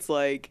day, it's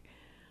like,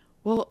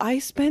 well, I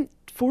spent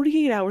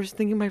 48 hours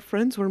thinking my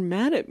friends were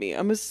mad at me.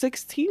 I'm a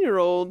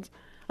 16-year-old.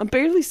 I'm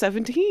barely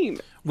 17.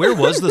 Where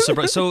was the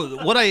surprise? So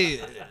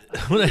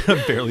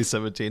I'm barely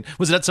 17.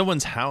 Was it at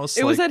someone's house?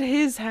 It was at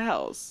his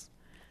house.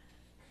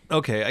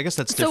 Okay, I guess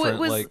that's different. So it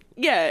was, like,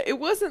 yeah, it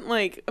wasn't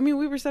like, I mean,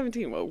 we were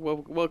 17.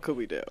 What could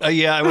we do?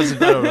 yeah, I don't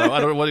know. I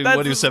don't know. What do as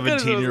good as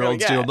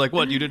 17-year-olds do? yeah. I'm like,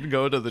 what? You didn't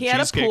go to the He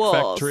had a Cheesecake pool,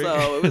 Factory?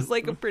 so it was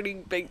like a pretty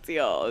big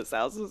deal. His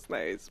house was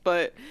nice.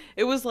 But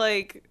it was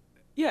like,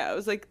 yeah, it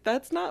was like,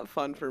 that's not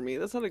fun for me.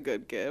 That's not a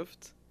good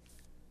gift.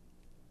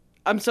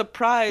 I'm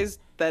surprised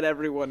that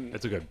everyone...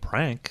 It's a good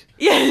prank.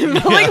 Yeah,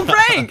 it felt like a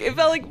prank. It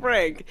felt like a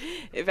prank.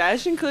 If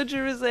Ashton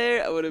Kutcher was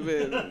there, I would have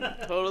been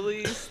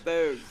totally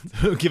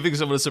stoked. Giving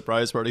someone a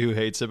surprise party who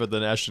hates it, but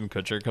then Ashton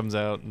Kutcher comes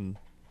out and...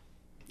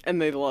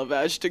 And they love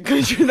Ashton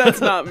Kutcher.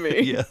 That's not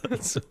me. Yeah. I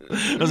was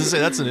going to say,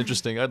 that's an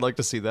interesting... I'd like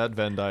to see that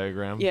Venn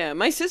diagram. Yeah,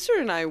 my sister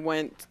and I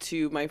went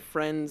to my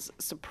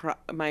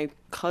my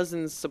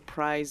cousin's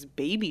surprise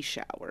baby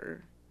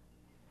shower.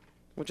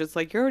 Which is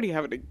like, you're already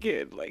having a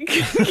kid. Like,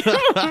 give him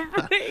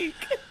a break.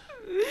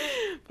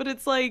 But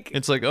it's like...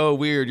 It's like, oh,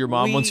 weird. Your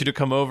mom wants you to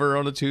come over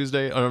on a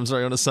Tuesday. Or, I'm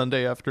sorry, on a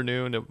Sunday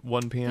afternoon at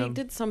 1 p.m. They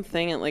did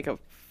something at like a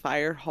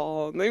fire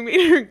hall, and they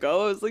made her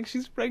go. I was like,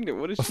 she's pregnant.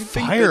 What does she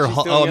think? Fire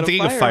hall? Oh, I'm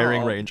thinking of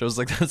firing hall? range. I was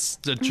like, that's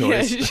a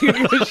Yeah,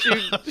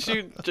 choice.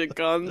 shoot chick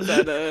guns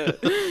at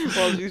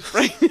while she's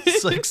pregnant.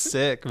 It's like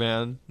sick,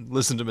 man.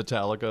 Listen to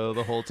Metallica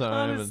the whole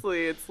time.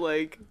 Honestly, it's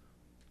like,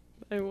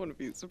 I want to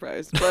be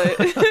surprised,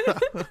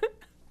 but...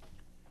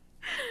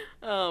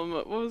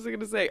 what was I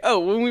gonna say? Oh,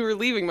 when we were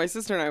leaving, my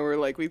sister and I were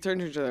like, we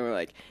turned to each other and we're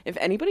like, if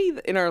anybody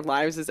in our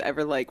lives is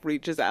ever like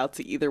reaches out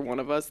to either one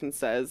of us and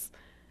says,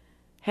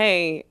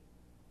 hey,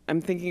 I'm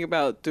thinking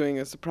about doing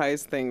a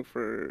surprise thing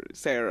for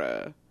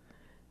Sarah,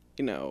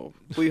 you know,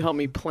 will you help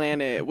me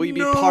plan it? Will you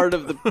be part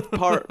of the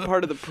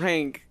part of the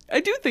prank?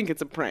 I do think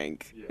it's a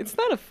prank. Yeah. It's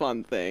not a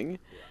fun thing.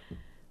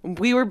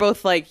 We were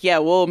both like, yeah,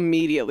 we'll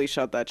immediately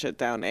shut that shit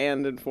down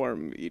and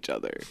inform each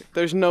other.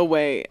 There's no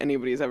way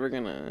anybody's ever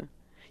gonna...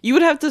 You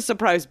would have to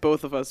surprise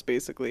both of us,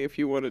 basically, if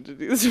you wanted to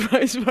do the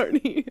surprise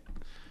party.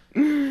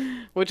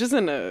 Which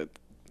isn't a,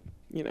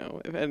 you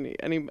know, if any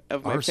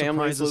of my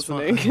family's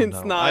listening,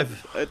 it's not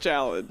a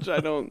challenge.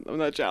 I'm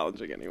not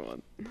challenging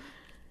anyone.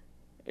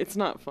 It's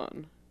not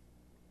fun.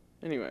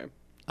 Anyway.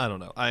 I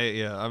don't know.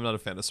 I'm not a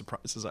fan of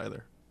surprises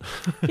either.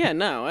 Yeah,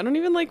 no. I don't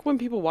even like when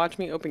people watch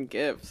me open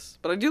gifts.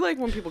 But I do like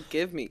when people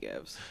give me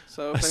gifts.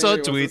 So if I saw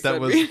a tweet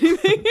that was...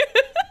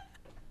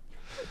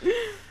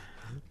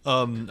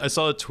 I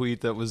saw a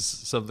tweet that was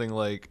something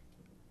like,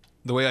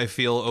 the way I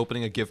feel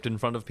opening a gift in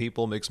front of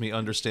people makes me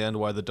understand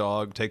why the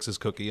dog takes his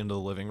cookie into the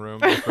living room.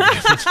 That's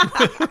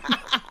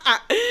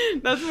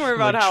more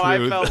about how I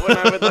felt when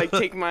I would like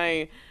take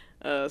my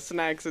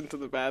snacks into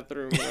the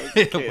bathroom when I was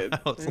a kid.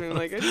 Wow, and I'm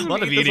like, I a just lot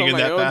want of to eat this eating on in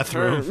my that own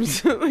bathroom.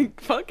 terms.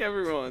 Like, fuck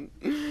everyone.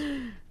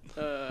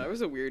 I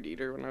was a weird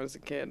eater when I was a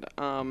kid.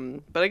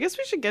 But I guess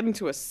we should get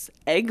into a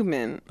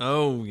segment.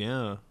 Oh,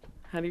 yeah.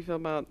 How do you feel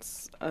about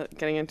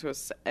getting into a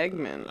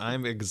segment?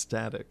 I'm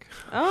ecstatic.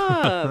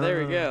 Ah,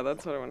 there we go.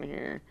 That's what I want to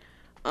hear.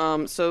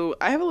 So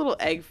I have a little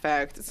egg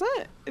fact. It's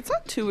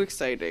not too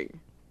exciting.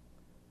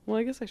 Well,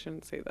 I guess I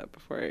shouldn't say that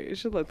before. I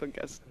should let the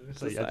guests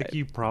decide. I think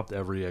you prompt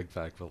every egg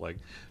fact, but like,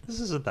 this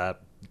isn't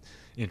that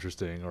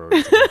interesting. Or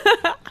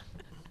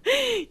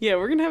yeah,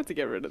 we're gonna have to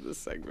get rid of this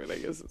segment. I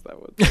guess is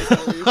that what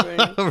you're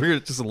saying? We're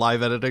just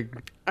live editing.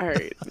 All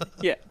right.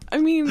 Yeah. I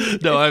mean,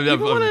 no, I'm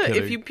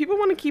kidding. If people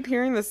want to keep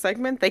hearing this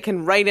segment, they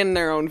can write in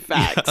their own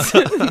facts.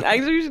 I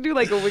usually do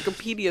like a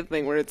Wikipedia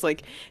thing where it's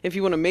like, if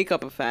you want to make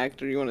up a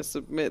fact or you want to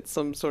submit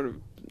some sort of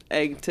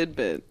egg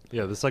tidbit.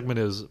 Yeah, the segment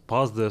is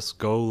pause this,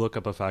 go look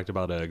up a fact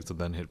about eggs, and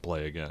then hit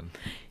play again.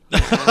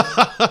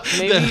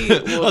 Maybe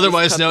we'll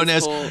otherwise known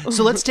as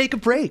so let's take a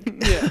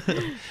break. Yeah.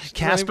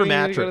 Casper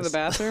mattress. Go to the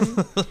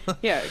bathroom.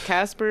 Yeah,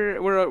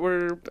 Casper.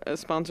 We're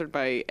sponsored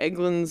by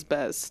Eggland's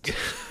Best.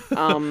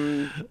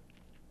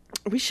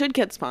 We should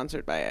get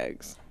sponsored by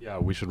eggs. Yeah,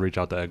 we should reach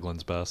out to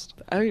Eggland's Best.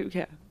 Oh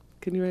yeah.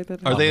 Can you write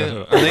that down?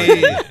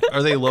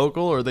 Are they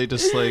local, or are they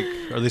just like,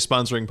 are they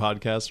sponsoring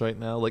podcasts right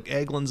now? Like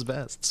Eggland's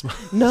Best.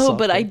 No,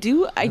 but I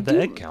do. The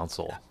Egg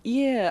Council.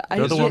 Yeah,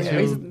 they're the ones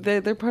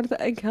they're part of the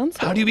Egg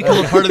Council. How do you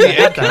become a part of the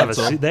Egg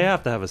Council? They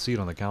have to have a seat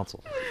on the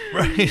council.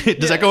 Right?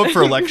 Does that go up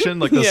for election?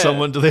 Like, does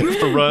someone, do they have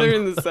to run? They're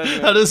in the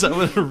Senate. How does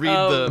someone read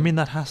I mean,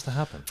 that has to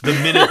happen. the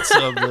minutes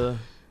of the...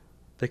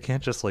 They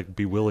can't just like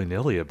be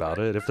willy-nilly about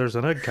it. If there's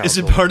an Egg Council, is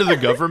it part of the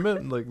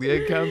government, like the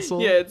Egg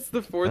Council? Yeah, it's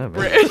the fourth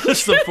branch.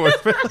 It's the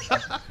fourth branch.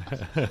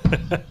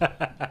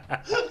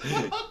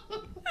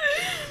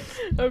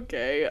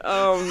 Okay.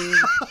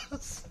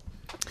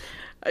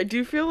 I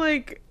do feel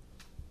like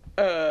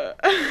all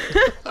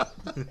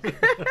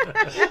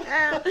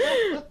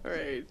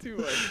right, too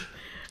much.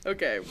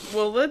 Okay,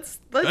 well let's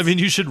I mean,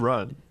 you should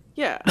run.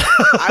 yeah.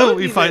 I would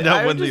We be find out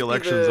I would when the just be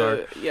elections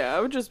are. Yeah, I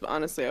would just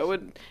honestly, I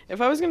would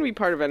if I was gonna be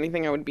part of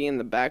anything, I would be in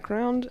the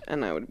background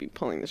and I would be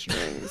pulling the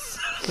strings.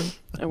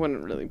 I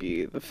wouldn't really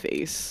be the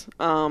face.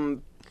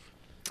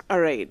 All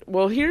right.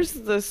 Well, here's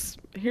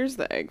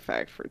the egg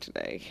fact for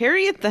today.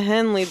 Harriet the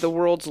hen laid the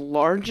world's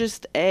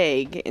largest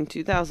egg in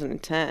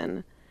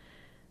 2010,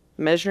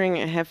 measuring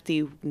a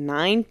hefty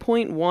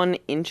 9.1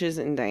 inches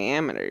in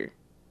diameter.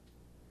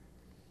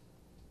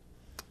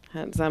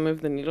 Does that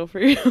move the needle for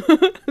you?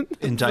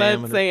 In Does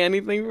diameter. that say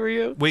anything for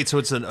you? Wait, so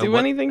it's Do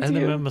anything to And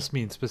you? that must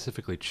mean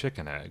specifically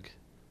chicken egg.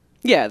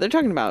 Yeah, they're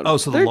talking about. Oh,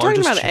 so the they're talking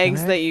largest about chicken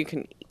eggs egg? that you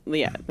can.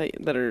 Yeah,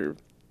 that are.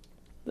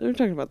 They're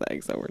talking about the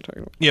eggs that we're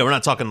talking about. Yeah, we're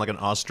not talking like an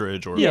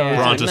ostrich or Yeah,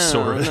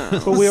 brontosaurus.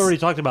 no. But we already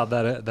talked about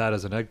that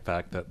as an egg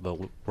fact, that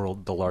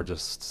the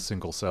largest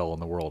single cell in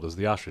the world is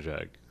the ostrich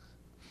egg.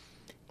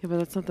 Yeah, but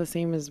that's not the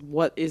same as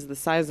what is the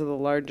size of the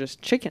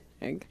largest chicken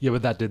egg. Yeah,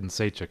 but that didn't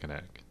say chicken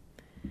egg.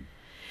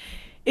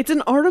 It's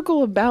an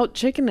article about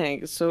chicken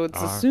eggs, so it's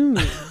Ah. assumed.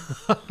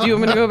 Do you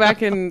want me to go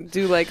back and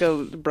do like a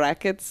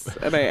brackets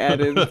and I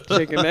added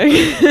chicken egg?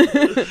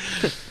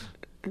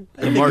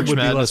 The March would be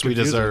Madness less we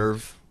confusing.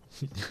 deserve.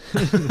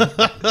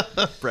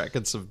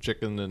 Brackets of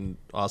chicken and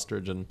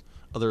ostrich and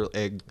other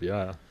egg.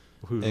 Yeah.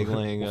 Who Egg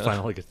laying, we'll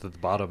finally get to the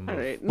bottom. All Of,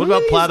 right. What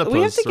none of about these-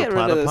 We have platypus to or get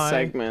rid of this platypi?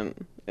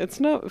 segment. It's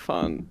not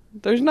fun.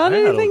 There's not I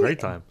had a anything great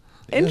time.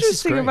 this is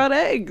interesting great. about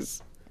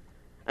eggs.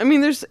 I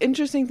mean, there's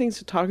interesting things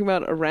to talk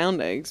about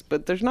around eggs,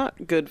 but there's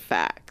not good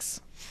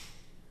facts.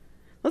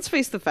 Let's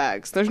face the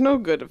facts. There's no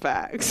good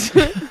facts.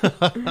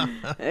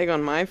 Egg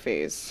on my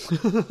face.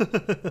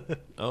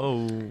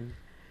 Oh.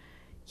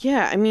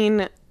 Yeah, I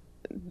mean,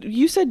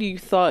 you said you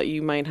thought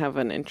you might have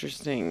an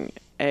interesting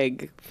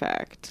egg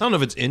fact. I don't know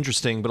if it's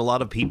interesting, but a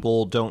lot of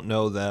people don't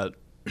know that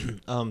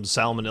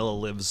salmonella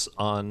lives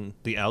on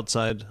the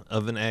outside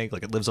of an egg.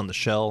 Like, it lives on the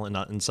shell and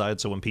not inside.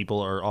 So when people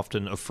are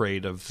often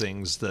afraid of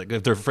things that,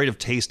 if they're afraid of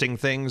tasting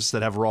things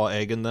that have raw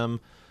egg in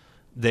them,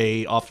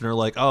 they often are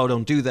like, oh,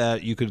 don't do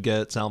that. You could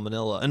get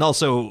salmonella. And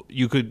also,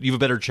 you have a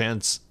better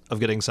chance of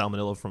getting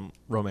salmonella from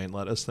romaine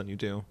lettuce than you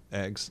do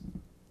eggs.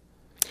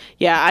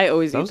 Yeah, I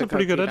always That eat was the a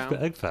pretty good cookie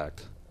dough. egg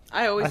fact.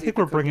 I always. I eat think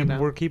the we're cookie dough.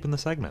 we're keeping the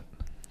segment.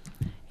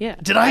 Yeah.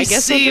 Did I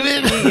guess save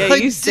we'll just- it? Yeah, I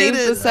you did saved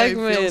it. the I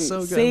segment. feel so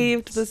good.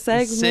 Saved the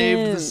segment.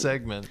 Saved the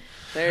segment.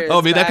 There's Oh,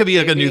 I mean, that could be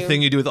back, like a new baby.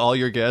 thing you do with all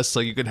your guests.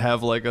 Like, you could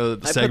have like a I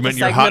put the segment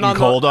you're segment hot and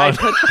cold on.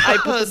 I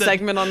put the Then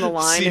segment on the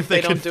line see if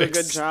they can don't do a good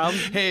fix- job.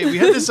 Hey, we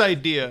had this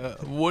idea.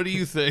 What do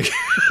you think?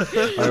 All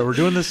right, we're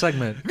doing this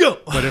segment. Go.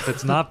 But if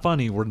it's not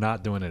funny, we're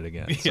not doing it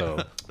again.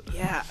 So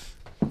Yeah.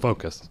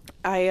 focus.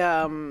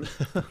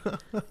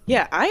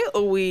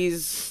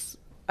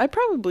 I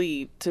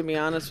probably, to be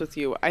honest with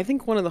you, I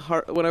think one of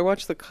the when I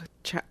watch the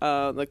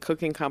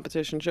cooking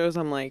competition shows,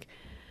 I'm like,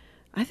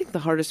 I think the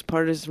hardest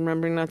part is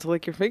remembering not to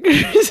lick your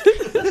fingers.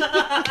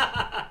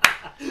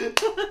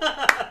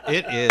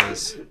 It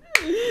is.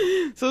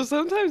 So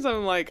sometimes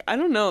I'm like, I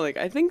don't know, like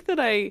I think that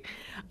I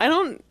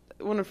don't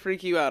want to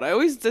freak you out. I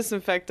always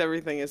disinfect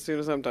everything as soon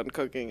as I'm done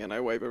cooking and I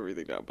wipe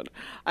everything down, but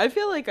I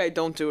feel like I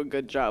don't do a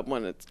good job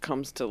when it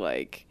comes to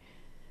like,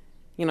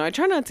 you know, I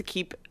try to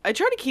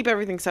keep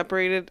everything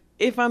separated.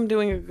 If I'm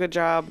doing a good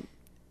job,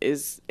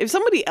 if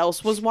somebody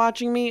else was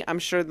watching me, I'm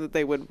sure that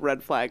they would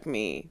red flag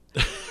me.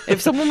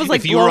 If someone was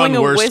like If you were blowing on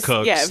a Worst whistle,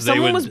 Cooks, yeah, if they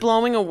someone would- was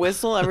blowing a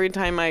whistle every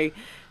time I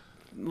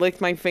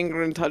licked my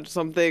finger and touched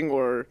something,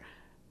 or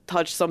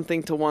touched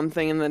something to one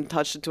thing and then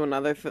touched it to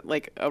another,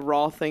 like a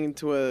raw thing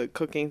to a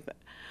cooking thing,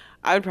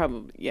 I'd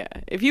probably, yeah.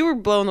 If you were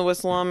blowing the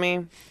whistle on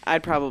me,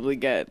 I'd probably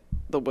get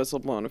the whistle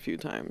blown a few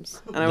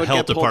times, and I The would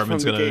health get pulled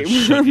department's from the gonna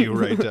game. shut you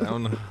right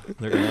down.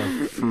 They're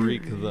gonna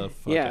freak the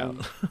fuck Yeah.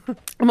 out.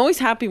 I'm always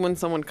happy when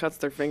someone cuts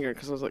their finger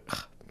because I was like,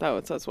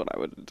 that's what I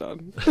would have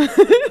done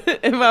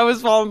if I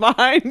was falling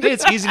behind.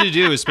 It's easy to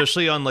do,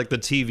 especially on like the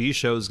TV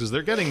shows, because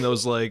they're getting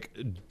those like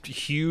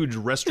huge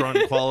restaurant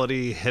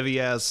quality, heavy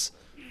ass,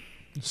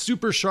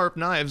 super sharp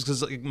knives.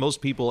 Because like,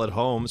 most people at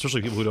home,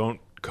 especially people who don't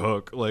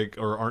cook, like,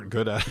 or aren't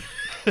good at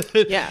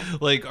it, Yeah.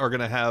 like, are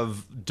gonna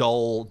have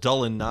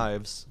dull-in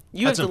knives.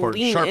 You That's have to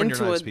important. lean Sharpen your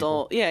into knives, a people.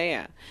 dull.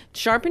 Yeah.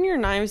 Sharpen your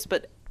knives,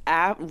 but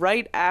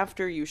right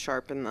after you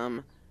sharpen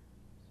them,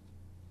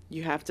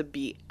 you have to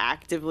be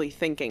actively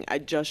thinking, I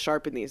just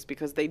sharpened these,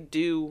 because they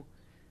do,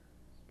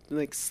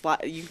 like,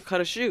 slide. You cut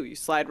a shoe, you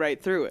slide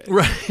right through it.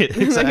 Right, Like,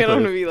 I exactly. don't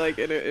want to be like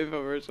in an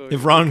infomercial. If You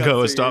Ronco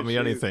cut has through taught your me shoes.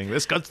 anything,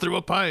 this cuts through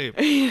a pipe.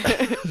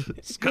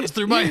 This cuts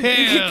through my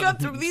hand. You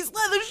cut through these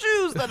leather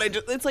shoes that I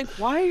just. It's like,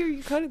 why are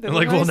you cutting them? I'm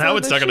like, They're well, nice now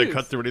it's not leather going to shoes.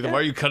 cut through anything. Why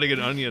are you cutting an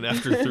onion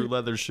after through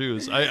leather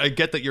shoes? I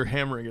get that you're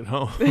hammering at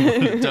home.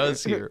 It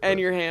does here. And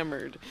but- you're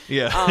hammered.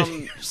 Yeah,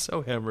 you're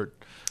so hammered.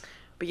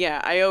 But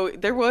yeah,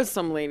 there was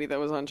some lady that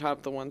was on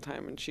Chopped the one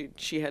time, and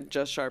she had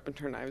just sharpened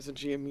her knives, and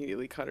she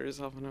immediately cut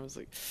herself, and I was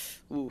like,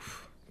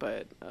 oof.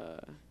 But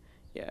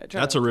yeah, I try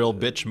That's not a real to-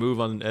 bitch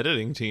move on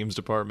editing team's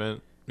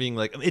department. being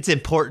like, it's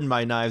important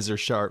my knives are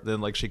sharp.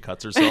 Then like she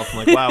cuts herself. I'm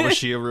like, wow, was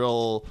she a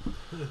real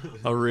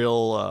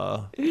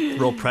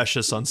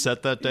precious on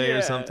set that day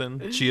or something?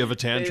 Did she have a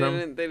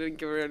tantrum? They didn't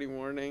give her any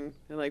warning.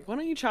 They're like, why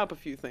don't you chop a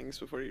few things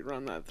before you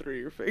run that through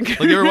your finger?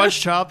 Like, you ever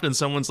watch Chopped and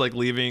someone's like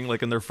leaving,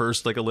 like in their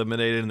first like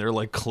eliminated, and they're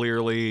like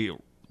clearly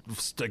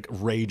like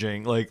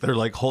raging, like they're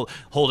like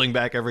holding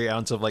back every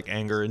ounce of like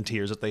anger and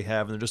tears that they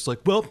have, and they're just like,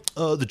 well,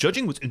 the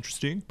judging was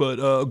interesting,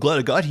 but glad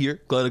I got here,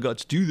 glad I got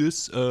to do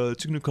this.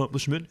 It's an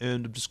accomplishment,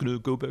 and I'm just gonna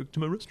go back to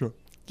my restaurant.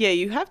 Yeah,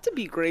 you have to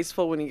be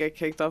graceful when you get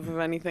kicked off of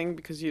anything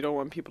because you don't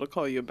want people to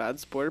call you a bad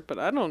sport. But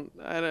I don't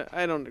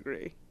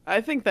agree.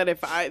 I think that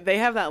if they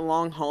have that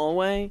long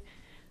hallway,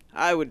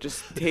 I would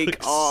just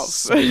take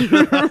off and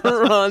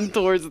run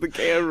towards the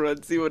camera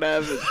and see what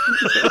happens.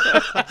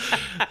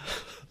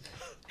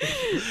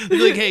 They're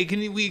like, hey,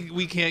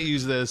 we can't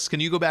use this.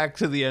 Can you go back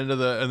to the end of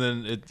the, and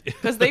then it,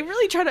 because they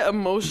really try to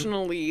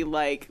emotionally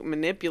like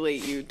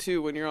manipulate you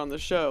too when you're on the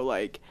show.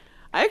 Like,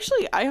 I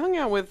hung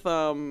out with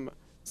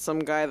some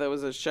guy that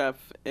was a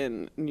chef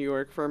in New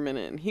York for a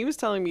minute, and he was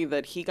telling me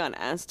that he got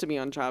asked to be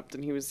on Chopped,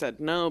 and he was said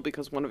no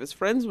because one of his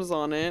friends was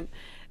on it,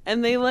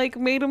 and they like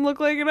made him look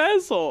like an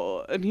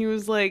asshole. And he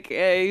was like,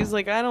 I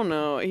don't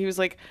know. He was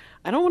like,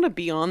 I don't want to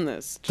be on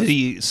this. Did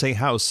he say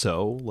how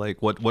so?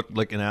 Like what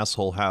like an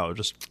asshole how?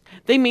 Just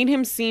they made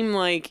him seem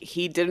like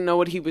he didn't know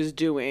what he was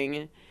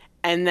doing,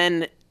 and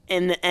then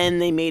in the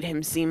end they made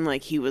him seem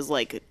like he was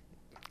like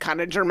kind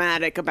of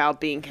dramatic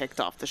about being kicked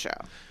off the show.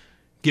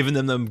 Giving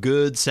them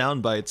good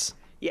sound bites.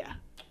 Yeah.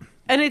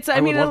 And it's I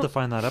would mean love to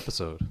find that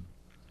episode.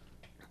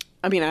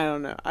 I mean, I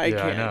don't know. I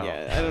can't. I know.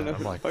 Yeah, I don't know.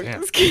 I'm like, fuck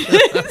damn. this kid.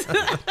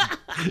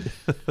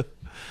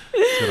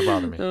 It's gonna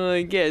bother me. I'm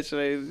like, yeah, should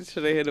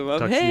I hit him up?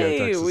 Texas, yeah, Hey,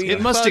 Texas we guy.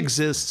 It must fucked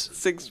exist.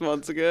 6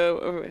 months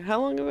ago. How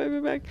long have I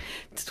been back?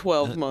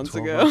 12 months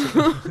 12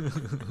 ago.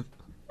 months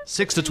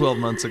 6 to 12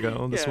 months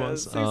ago. This yeah,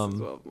 was 6 to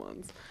 12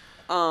 months.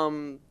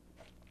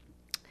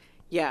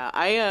 Yeah,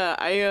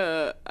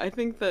 I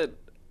think that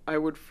I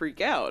would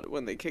freak out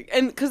when they kick,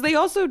 and because they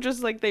also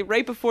just like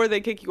right before they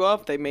kick you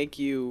off, they make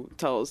you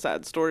tell a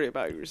sad story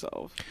about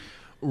yourself.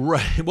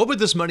 Right. What would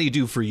this money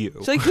do for you?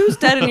 It's like, who's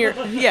dead in your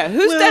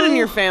dead in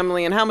your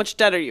family, and how much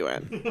debt are you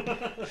in?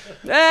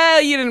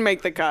 You didn't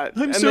make the cut.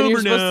 I'm and sober then you're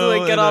supposed now, to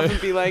like get and off I-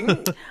 and be like,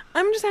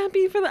 I'm just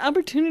happy for the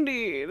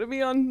opportunity to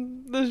be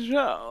on the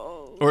show.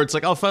 Or it's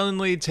like, I'll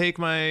finally take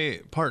my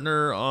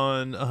partner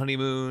on a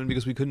honeymoon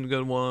because we couldn't go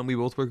to one. We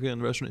both work in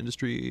the restaurant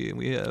industry, and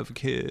we have a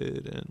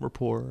kid, and we're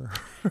poor.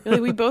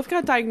 Really, we both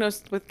got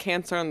diagnosed with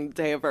cancer on the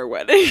day of our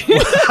wedding.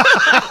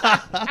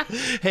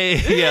 Hey,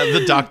 yeah,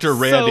 the doctor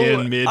ran in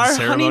Our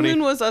mid-ceremony.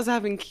 honeymoon was us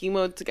having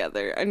chemo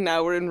together, and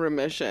now we're in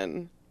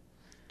remission.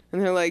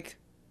 And they're like,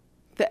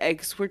 the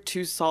eggs were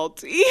too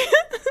salty.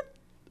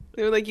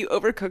 They were like, you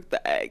overcooked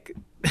the egg.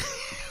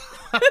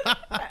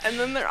 And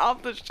then they're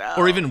off the show.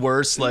 Or even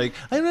worse, like,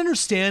 I don't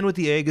understand what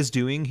the egg is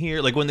doing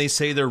here. Like when they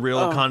say they're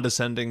real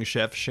condescending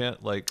chef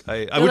shit, like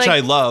which like, I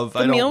love. The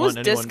I don't meal want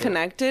was anyone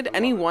disconnected.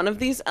 Any one of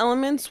these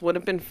elements would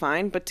have been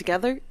fine, but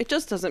together, it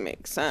just doesn't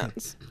make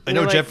sense. I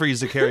know They're like, Jeffrey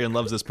Zakarian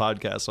loves this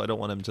podcast, so I don't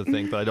want him to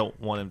think that I don't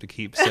want him to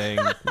keep saying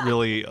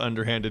really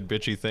underhanded,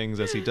 bitchy things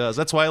as he does.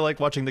 That's why I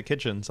like watching The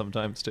Kitchen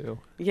sometimes too.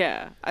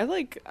 Yeah,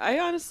 I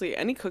honestly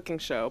any cooking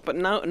show, but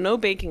no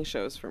baking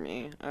shows for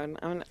me.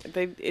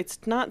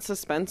 It's not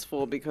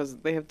suspenseful because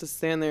they have to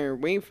stand there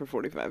and wait for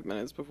 45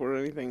 minutes before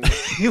anything.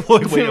 Wait,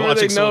 Before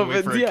watching they someone know wait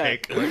if for a it's-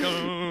 cake. Like,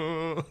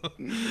 oh.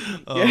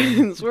 Yeah,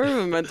 it's sort of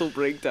a mental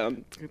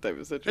breakdown type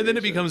of situation. And then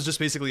it becomes just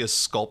basically a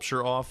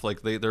sculpture off.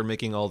 Like they're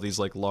making all these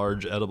like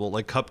large edible,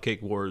 like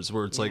Cupcake Wars,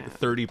 where it's like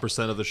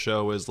 30% of the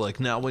show is like,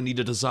 now we need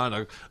to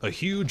design a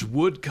huge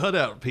wood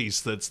cutout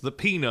piece that's the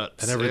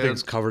peanuts. And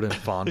everything's covered in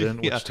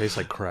fondant, Yeah. which tastes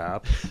like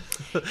crap.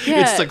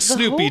 It's like the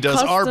Snoopy whole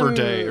does Arbor custom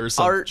Day or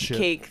some art shit.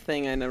 cake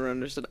thing. I never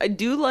understood. I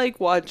do like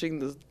watching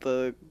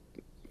the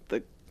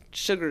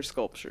sugar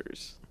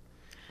sculptures.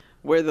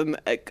 Where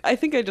I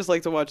think I just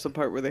like to watch the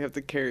part where they have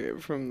to carry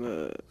it from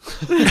the.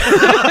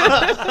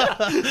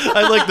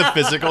 I like the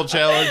physical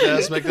challenge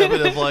aspect of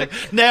it. Of like,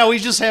 now we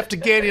just have to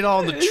get it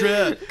on the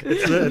truck,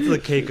 It's the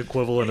cake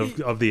equivalent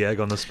of the egg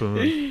on the spoon.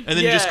 and then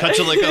you just cut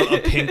to like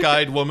a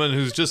pink-eyed woman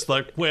who's just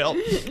like, well,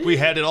 we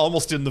had it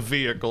almost in the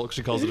vehicle.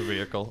 She calls it a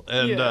vehicle,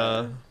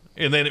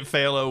 and then it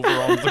fell over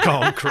on the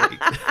concrete.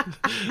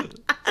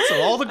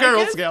 So all the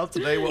Girl Scouts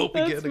today won't be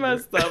That's getting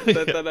messed it.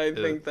 up. I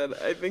think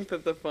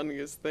that the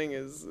funniest thing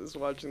is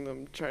watching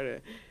them try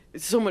to.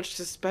 It's so much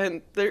to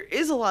spend. There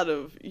is a lot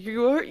of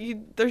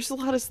there's a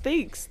lot of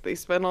stakes. They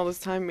spend all this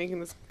time making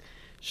this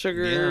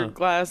sugar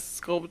glass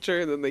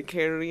sculpture, then they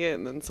carry it,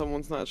 and then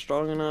someone's not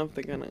strong enough.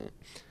 They're gonna.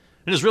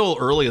 And it's real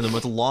early in them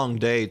with a long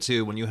day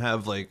too. When you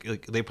have like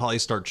they probably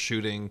start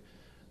shooting.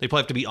 They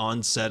probably have to be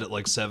on set at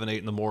like 7, 8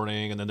 in the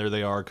morning, and then there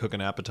they are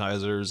cooking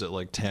appetizers at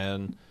like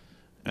 10,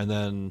 and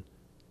then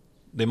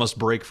they must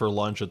break for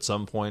lunch at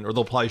some point, or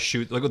they'll probably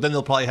shoot. Like then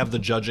they'll probably have the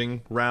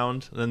judging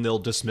round, and then they'll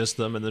dismiss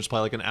them, and there's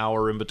probably like an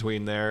hour in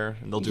between there,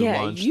 and they'll do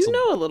lunch. You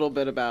know a little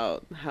bit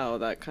about how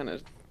that kind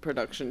of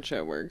production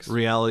shit works.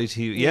 Reality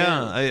TV.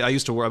 Yeah, I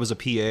used to work. I was a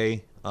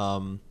PA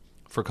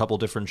for a couple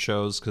different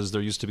shows, because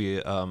there used to be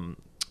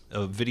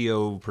a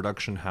video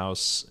production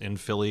house in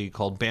Philly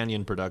called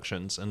Banyan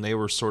Productions, and they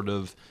were sort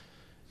of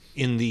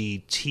in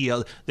the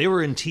they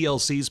were in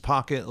TLC's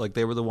pocket. Like,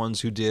 they were the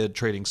ones who did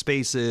Trading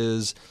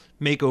Spaces,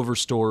 Makeover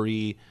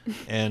Story,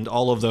 and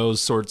all of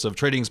those sorts of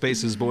Trading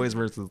Spaces, Boys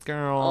versus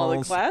Girls, All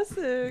the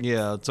classics.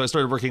 yeah. So I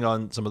started working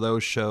on some of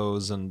those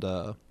shows, and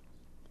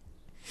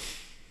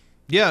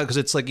yeah, because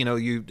it's like,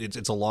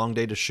 it's a long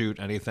day to shoot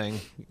anything.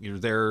 You're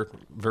there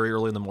very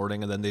early in the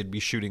morning, and then they'd be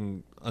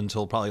shooting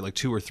until probably like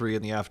 2 or 3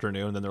 in the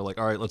afternoon. And then they're like,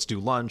 all right, let's do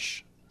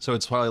lunch. So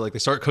it's probably like they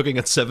start cooking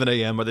at 7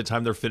 a.m. By the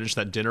time they're finished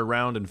that dinner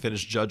round and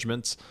finished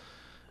judgments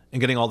and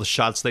getting all the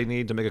shots they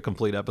need to make a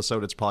complete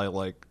episode, it's probably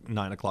like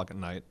 9 o'clock at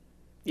night.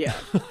 Yeah.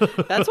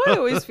 That's why I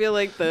always feel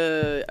like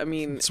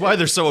That's why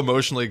they're so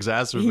emotionally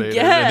exacerbated.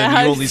 Yeah, and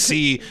then you only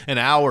see an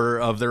hour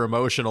of their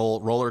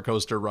emotional roller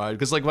coaster ride.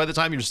 Because, like, by the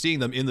time you're seeing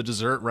them in the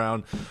dessert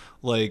round,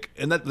 like,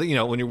 and that,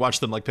 when you watch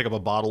them, like, pick up a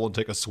bottle and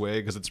take a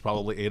swig, because it's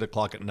probably 8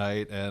 o'clock at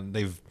night, and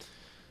they've,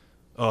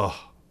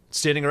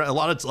 standing around. A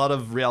lot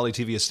of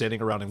reality TV is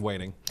standing around and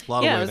waiting. A lot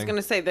of waiting. I was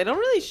gonna say they don't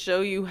really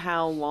show you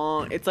how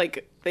long. It's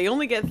like they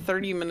only get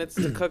 30 minutes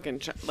to cook,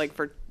 and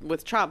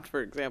with Chopped,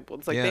 for example,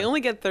 it's like they only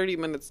get 30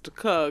 minutes to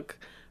cook,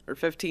 or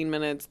 15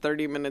 minutes,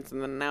 30 minutes,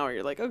 and then an hour.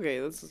 You're like, okay,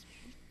 this is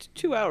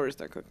 2 hours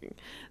they're cooking.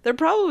 They're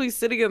probably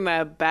sitting in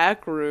that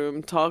back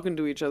room talking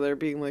to each other,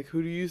 being like,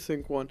 who do you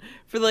think won?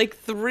 For like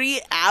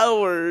 3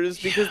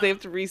 hours, because they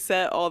have to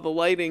reset all the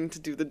lighting to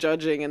do the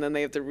judging, and then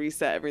they have to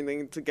reset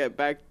everything to get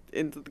back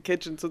into the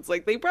kitchen. So it's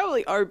like they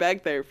probably are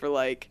back there for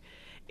like,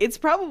 it's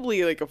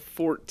probably like a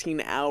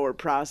 14-hour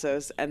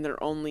process, and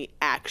they're only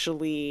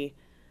actually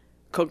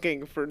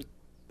cooking for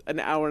an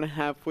hour and a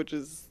half, which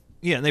is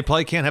and they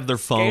probably can't have their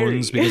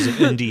phones scary. because of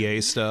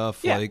NDA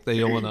stuff. Yeah. Like, they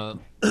don't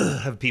want to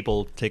have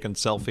people taking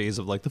selfies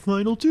of like the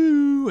final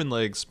 2 and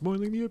like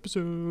spoiling the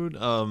episode.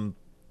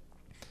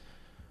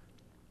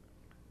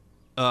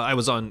 I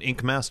was on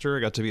Ink Master.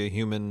 I got to be a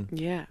human.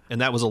 Yeah.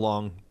 And that was a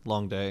long,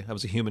 long day. I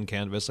was a human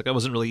canvas. Like, I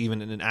wasn't really even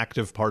in an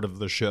active part of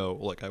the show.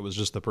 Like, I was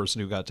just the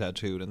person who got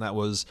tattooed. And that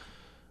was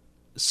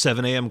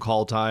 7 a.m.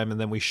 call time. And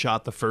then we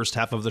shot the first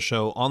half of the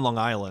show on Long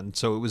Island.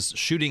 So it was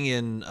shooting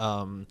in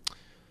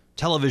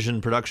television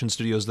production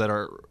studios that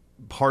are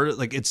part of,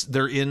 like,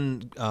 they're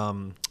in,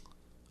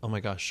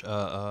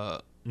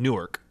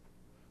 Newark.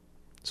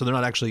 So they're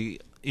not actually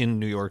in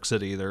New York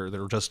City.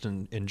 They're just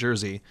in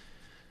Jersey.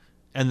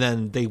 And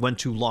then they went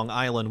to Long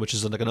Island, which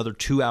is like another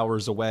 2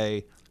 hours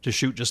away, to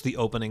shoot just the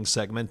opening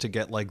segment, to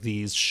get like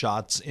these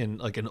shots in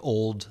like an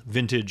old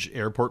vintage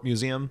airport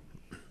museum.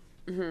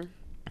 Mm-hmm.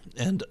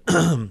 And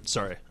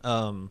sorry.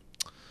 And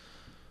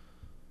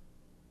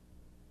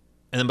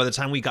then by the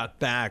time we got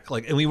back,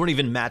 like, and we weren't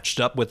even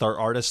matched up with our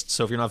artists.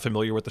 So if you're not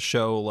familiar with the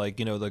show, like,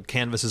 the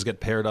canvases get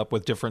paired up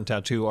with different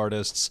tattoo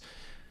artists.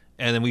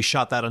 And then we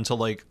shot that until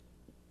like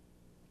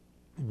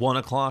 1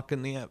 o'clock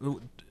in the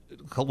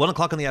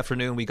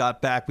afternoon. We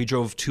got back. We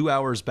drove 2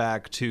 hours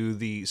back to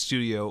the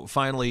studio,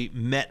 finally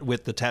met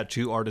with the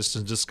tattoo artists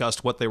and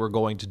discussed what they were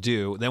going to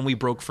do. Then we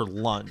broke for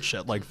lunch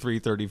at like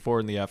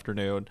 3:34 in the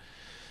afternoon.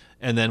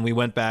 And then we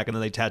went back, and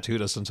then they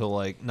tattooed us until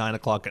like 9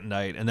 o'clock at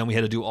night. And then we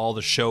had to do all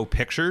the show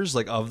pictures,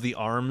 like, of the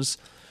arms.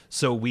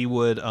 So we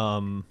would,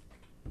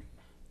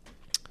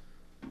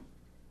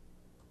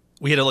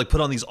 we had to like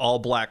put on these all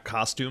black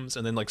costumes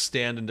and then like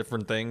stand in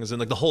different things, and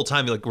like the whole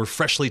time, like, we're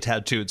freshly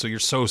tattooed, so you're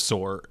so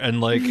sore,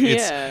 and like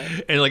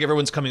and like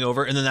everyone's coming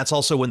over, and then that's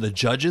also when the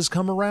judges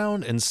come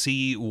around and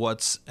see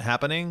what's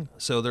happening.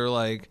 So they're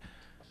like,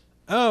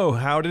 oh,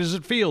 how does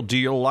it feel? Do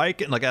you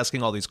like it? And like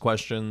asking all these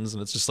questions,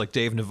 and it's just like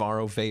Dave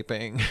Navarro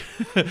vaping.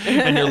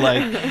 And you're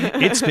like,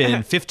 it's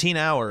been 15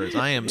 hours.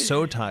 I am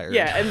so tired.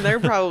 Yeah, and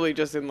they're probably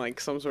just in like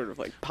some sort of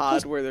like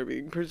pod where they're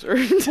being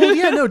preserved. Well,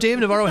 yeah, no, Dave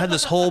Navarro had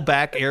this whole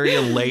back area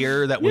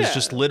layer that was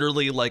just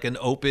literally like an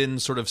open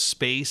sort of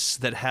space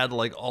that had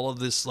like all of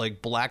this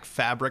like black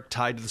fabric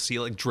tied to the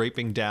ceiling,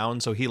 draping down.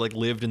 So he like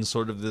lived in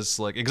sort of this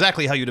like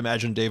exactly how you'd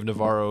imagine Dave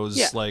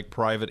Navarro's like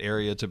private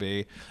area to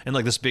be, and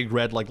like this big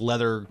red like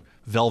leather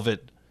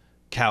velvet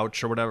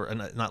couch or whatever,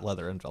 and not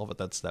leather and velvet.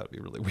 That would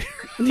be really weird.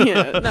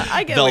 Yeah, no,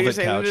 I get what you're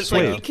saying. Couch. It's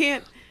like you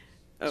can't.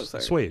 Oh,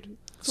 sorry.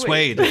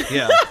 Suede.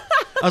 Yeah.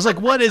 I was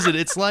like, what is it?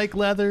 It's like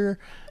leather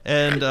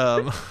and.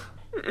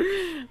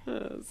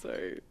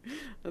 Sorry,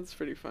 that's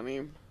pretty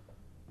funny.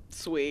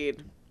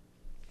 Suede.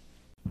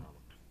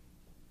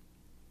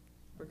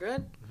 We're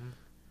good.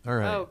 All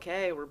right.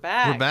 Okay, we're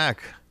back. We're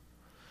back.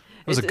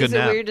 It was a good is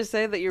nap. It weird to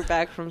say that you're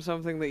back from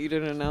something that you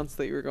didn't announce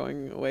that you were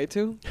going away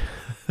to?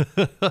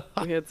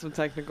 We had some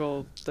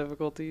technical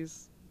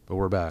difficulties. But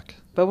we're back.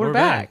 But we're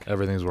back.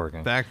 Everything's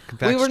working. Back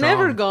we were strong.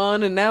 never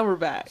gone, and now we're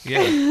back. Yeah.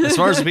 As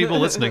far as the people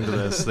listening to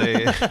this,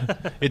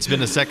 it's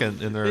been a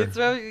second in their it's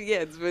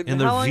been in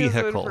how their long has it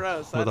been vehicle for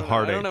us? with a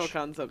heart I don't know a H.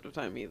 concept of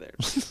time either.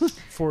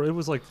 It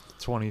was like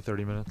 20,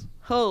 30 minutes.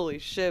 Holy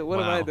shit! What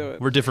am I doing?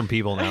 We're different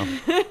people now.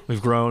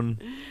 We've grown.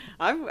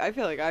 I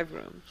feel like I've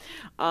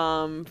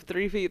grown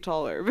 3 feet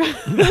taller.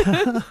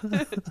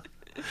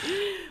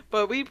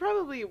 But we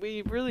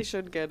really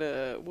should get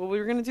we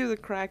were gonna do the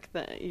crack.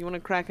 You want to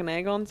crack an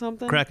egg on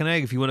something? Crack an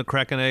egg. If you want to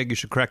crack an egg, you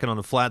should crack it on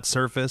a flat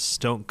surface.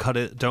 Don't crack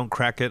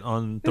it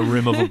on the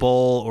rim of a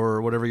bowl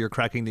or whatever you're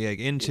cracking the egg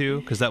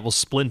into, because that will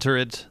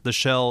splinter the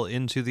shell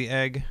into the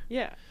egg.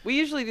 Yeah, we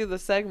usually do the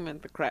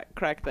segment, the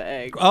crack the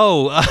egg.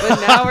 Oh,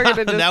 but now we're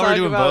gonna just now we're talk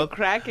doing about both?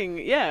 cracking.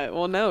 Yeah,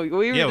 well, no, we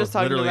were Yeah, just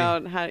talking literally.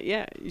 about how.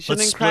 Yeah, you shouldn't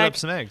let's split crack up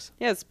some eggs.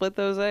 Yeah, split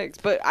those eggs.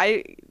 But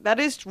that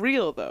is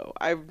real though.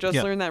 I've just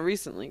Yeah. learned that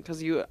recently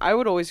because I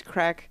would always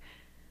crack.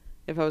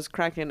 If I was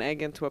cracking an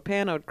egg into a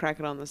pan, I would crack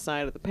it on the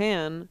side of the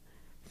pan,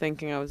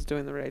 thinking I was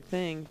doing the right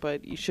thing.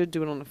 But you should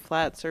do it on a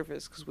flat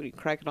surface because when you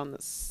crack it on the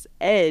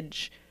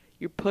edge,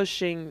 you're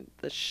pushing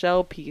the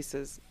shell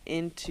pieces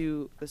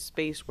into the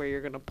space where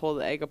you're going to pull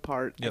the egg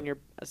apart, Yep. and you're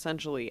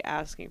essentially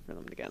asking for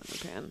them to get in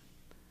the pan.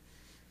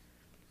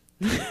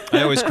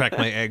 I always crack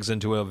my eggs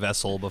into a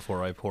vessel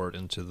before I pour it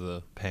into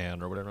the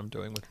pan or whatever I'm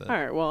doing with it. All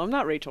right, well, I'm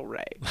not Rachel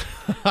Ray.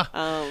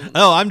 Oh,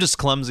 I'm just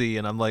clumsy,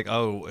 and I'm like,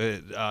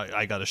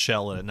 I got a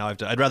shell in it. Now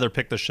I'd rather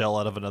pick the shell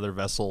out of another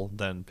vessel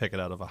than pick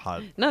it out of a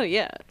hot. No,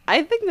 yeah.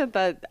 I think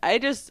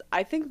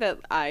I think that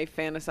I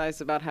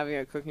fantasize about having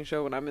a cooking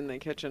show when I'm in the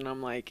kitchen.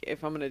 I'm like,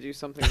 if I'm going to do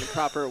something the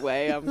proper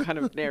way, I'm kind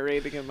of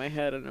narrating in my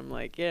head, and I'm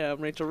like, yeah, I'm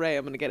Rachel Ray.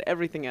 I'm going to get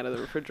everything out of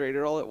the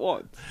refrigerator all at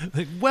once.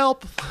 Like,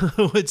 welp,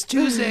 it's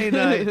Tuesday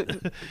night.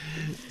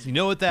 You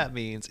know what that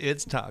means?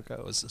 It's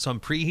tacos. So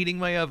I'm preheating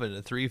my oven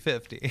at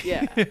 350.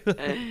 Yeah.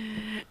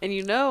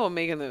 And I'm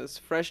making those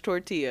fresh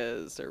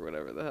tortillas or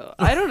whatever the hell.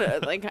 I don't know.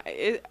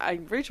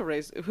 Like, Rachel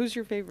Ray's, who's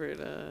your favorite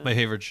My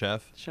favorite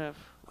chef. chef?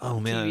 Oh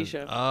man. TV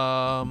chef.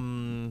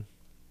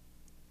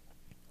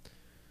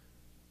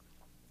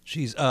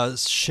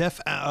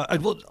 Chef. I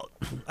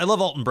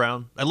love Alton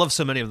Brown. I love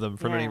so many of them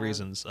for many Yeah.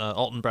 reasons.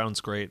 Alton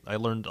Brown's great. I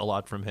learned a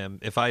lot from him.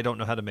 If I don't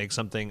know how to make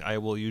something, I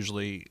will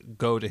usually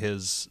go to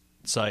his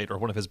site or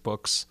one of his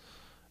books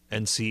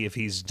and see if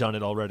he's done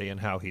it already and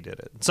how he did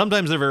it.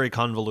 Sometimes they're very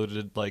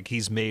convoluted. Like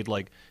he's made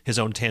like his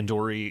own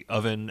tandoori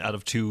oven out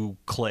of 2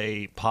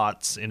 clay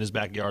pots in his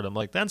backyard. I'm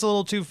like, that's a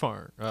little too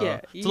far.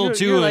 Yeah, It's a little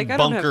too like, I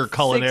don't bunker have 6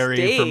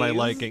 culinary for my days.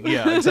 liking.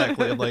 Yeah,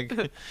 exactly. I'm like,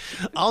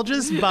 I'll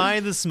just buy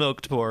the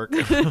smoked pork.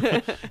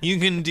 You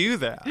can do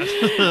that.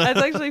 That's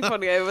actually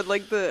funny. I would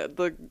like the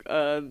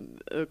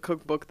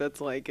cookbook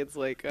that's like it's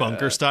like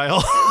Bunker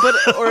style.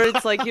 or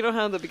it's like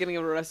how in the beginning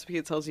of a recipe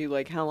it tells you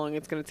like how long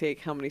it's gonna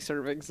take, how many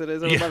servings it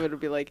is. I would Yeah. love it to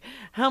be like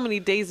how many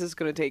days it's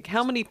gonna take,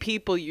 how many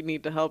people you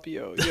need to help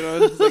you.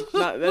 It's like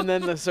not, and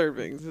then the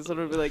servings. It's sort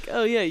of like,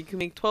 oh yeah, you can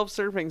make 12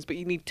 servings, but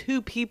you need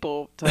 2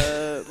 people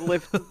to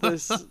lift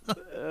this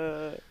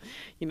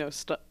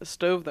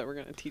stove that we're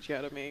gonna teach you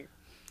how to make.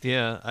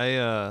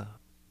 Yeah,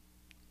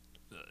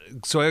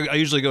 so I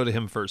usually go to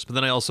him first, but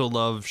then I also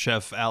love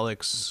Chef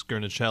Alex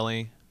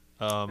Guernicelli.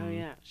 Oh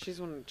yeah,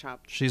 she's one of the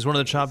chopped. She's one of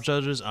the Chopped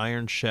judges,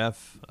 Iron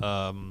Chef.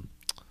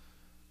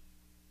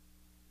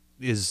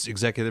 Is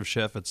executive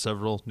chef at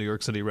several New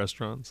York City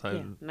restaurants.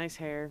 Yeah, nice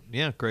hair.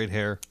 Yeah, great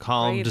hair,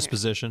 calm Great hair.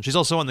 disposition. She's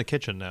also on The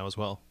Kitchen now as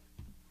well.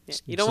 Yeah.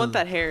 You don't want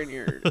that hair in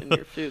your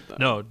food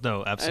though.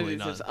 No, absolutely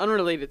It's not. just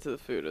unrelated to the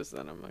food, is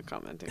that I'm not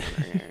commenting on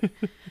her hair.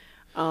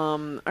 All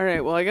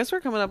right. Well, I guess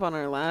we're coming up on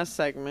our last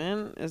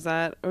segment. Is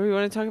that, or we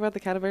want to talk about the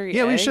Cadbury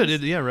Yeah, we eggs? should.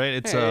 Yeah, right.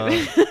 It's All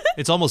right.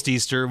 it's almost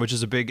Easter, which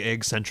is a big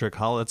egg-centric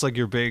holiday. It's like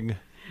your big.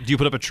 Do you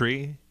put up a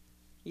tree?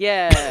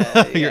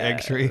 Yeah. Your yeah. egg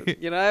tree.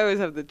 I always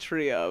have the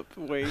tree up.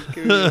 Wink.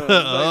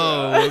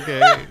 Oh,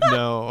 okay.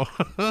 No.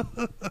 Yeah,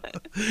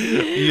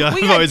 We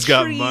I've got always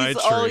got trees my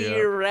tree all up.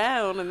 year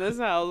round in this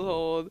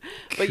household.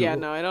 But yeah,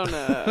 Cool. no, I don't.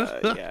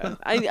 Yeah,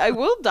 I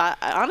will dye.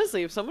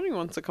 Honestly, if somebody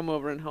wants to come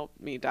over and help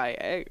me dye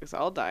eggs,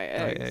 I'll dye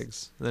eggs. Dye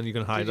eggs. Then you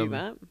can Do hide you do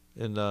them.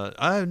 that? And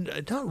I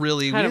not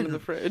really. Hide we them in the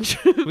didn't-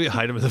 fridge. We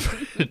hide them in the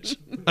fridge.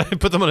 I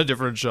put them on a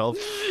different shelf.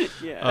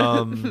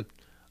 Yeah.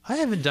 I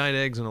haven't dyed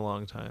eggs in a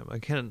long time. I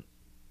can't.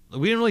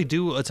 We didn't really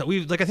do.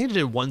 We I think I did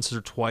it once or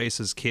twice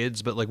as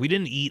kids, but like we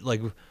didn't eat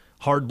like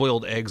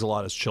hard-boiled eggs a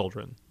lot as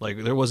children. Like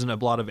there wasn't a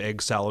lot of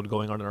egg salad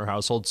going on in our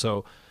household,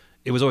 so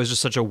it was always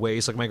just such a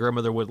waste. Like my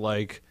grandmother would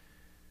like.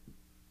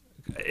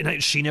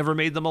 And she never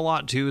made them a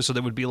lot too, so they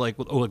would be like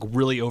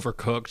really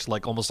overcooked,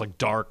 like almost like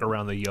dark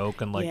around the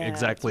yolk and like Yeah,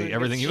 exactly it's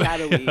everything you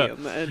shadowy yeah.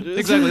 on the edges.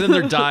 Exactly. Then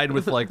they're dyed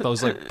with like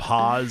those like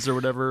pods or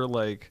whatever,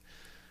 like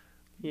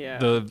Yeah.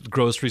 the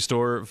grocery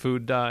store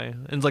food dye,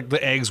 and like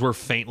the eggs were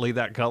faintly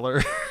that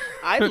color.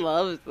 I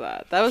loved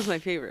that. That was my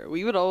favorite.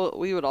 We would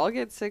all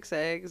get 6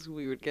 eggs.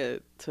 We would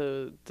get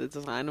to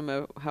design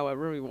them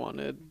however we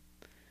wanted.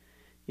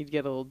 You'd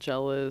get a little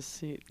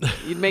jealous.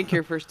 You'd make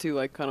your first 2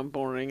 like kind of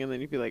boring, and then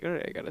you'd be like, all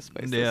right, I gotta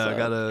spice this Yeah, I up.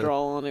 gotta-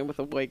 Draw on it with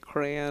a white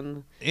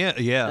crayon,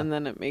 Yeah. and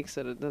then it makes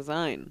it a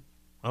design.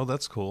 Oh,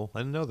 that's cool. I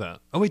didn't know that.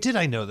 Oh, wait, did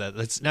I know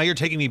that? Now you're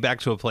taking me back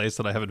to a place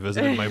that I haven't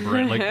visited in my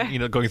brain,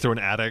 like going through an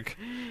attic.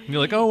 And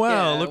you're like, oh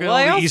wow, Yeah. look at Well,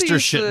 I all the also Easter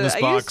used shit in to- this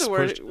I box. used to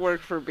pushed-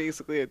 work for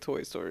basically a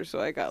toy store, so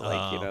I got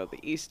like Oh. the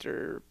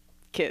Easter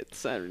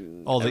kits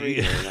and all every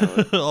the year, and I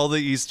would all the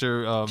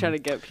Easter try to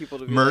get people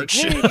to be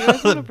merch. like, hey, do you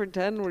guys want to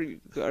pretend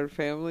our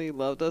family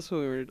loved us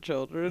when we were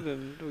children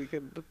and we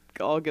could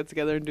all get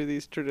together and do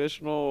these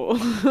traditional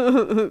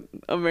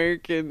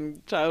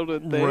American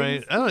childhood things.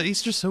 Right. I don't know.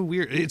 Easter's so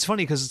weird. It's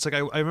funny because it's like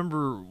I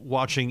remember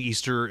watching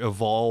Easter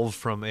evolve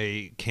from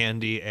a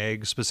candy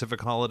egg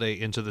specific holiday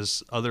into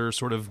this other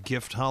sort of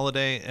gift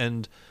holiday.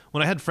 And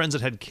when I had friends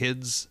that had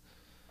kids,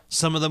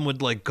 some of them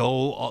would like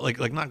go like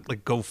not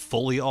like go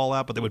fully all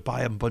out, but they would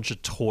buy a bunch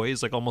of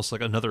toys, like almost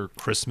like another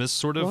Christmas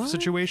sort of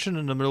situation.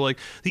 And then they're like,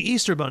 the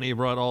Easter Bunny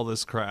brought all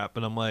this crap,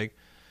 and I'm like,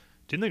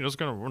 didn't they just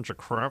get a bunch of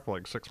crap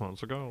like 6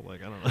 months ago?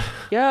 Like, I don't know.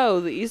 Yo,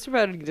 the Easter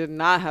Bunny did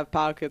not have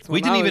pockets. When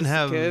We didn't I even was a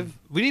have. kid.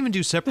 We didn't even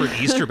do separate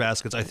Easter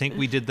baskets. I think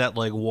we did that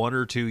like 1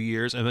 or 2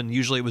 years, and then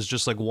usually it was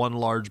just like one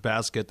large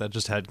basket that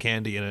just had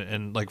candy in it.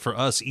 And like for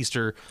us,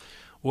 Easter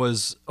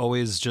was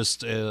always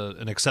just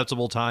an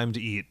acceptable time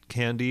to eat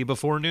candy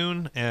before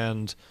noon.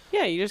 And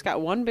Yeah, you just got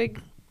one big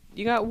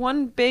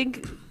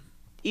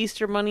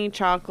Easter Bunny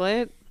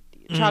chocolate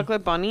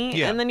bunny,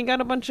 Yeah. and then you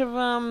got a bunch of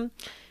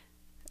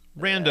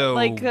rando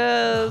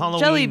Halloween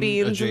jelly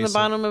beans in the adjacent.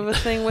 bottom of a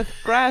thing with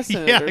grass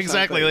in it. Yeah, or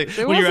exactly. something. Like,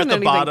 There when you're at wasn't the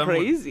anything bottom,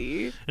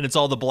 crazy. and it's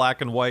all the black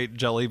and white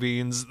jelly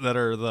beans that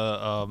are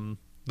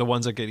the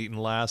ones that get eaten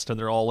last, and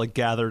they're all like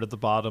gathered at the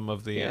bottom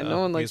of the Yeah, no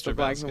one likes Easter the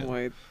black basket. and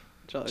white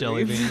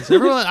Jelly beans.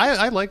 Everyone,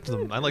 I liked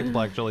them. I like the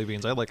black jelly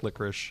beans. I like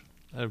licorice.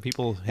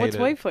 People hate What's it.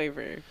 white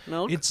flavor?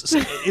 Milk. It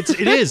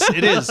is.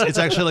 It's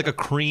actually like a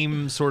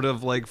cream sort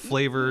of like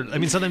flavored. I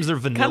mean, sometimes they're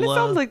vanilla. Kind of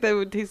sounds like they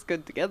would taste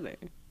good together.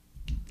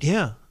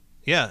 Yeah,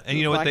 and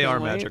you know what? Black They and are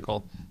white.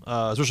 magical.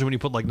 Especially when you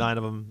put like 9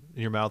 of them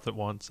in your mouth at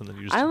once, and then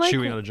you're just I like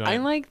chewing on a giant. I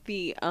like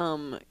the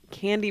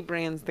candy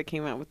brands that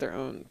came out with their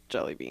own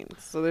jelly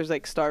beans. So there's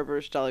like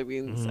Starburst jelly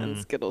beans and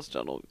Skittles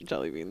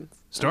jelly beans.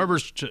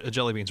 Starburst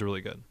jelly beans are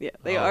really good. Yeah,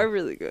 they are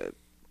really good,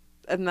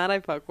 and that I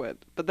fuck with.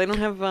 But they don't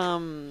have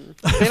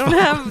they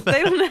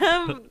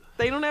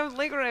don't have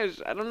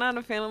licorice. I'm not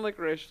a fan of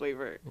licorice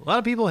flavor. A lot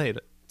of people hate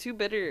it. Too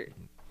bitter.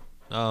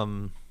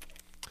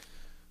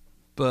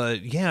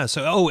 But yeah,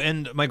 so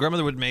and my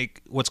grandmother would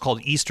make what's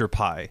called Easter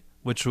pie,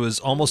 which was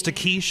almost a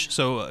quiche.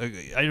 So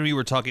I know you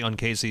were talking on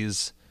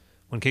Casey's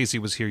when Casey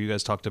was here. You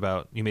guys talked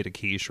about you made a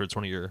quiche, or it's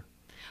one of your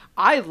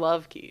I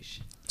love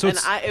quiche. So and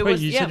it's- it Wait,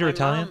 was you said you're my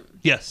Italian? mom-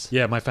 yes.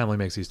 Yeah, my family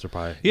makes Easter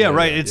pie. Yeah,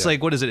 right. It's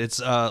like, what is it? It's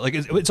like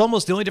it's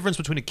almost the only difference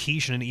between a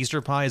quiche and an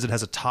Easter pie is it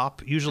has a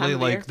top. Usually, Time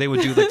of like year. they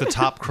would do like the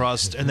top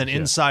crust, and then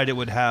inside it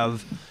would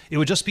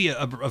just be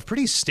a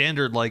pretty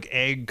standard like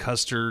egg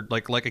custard,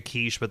 like a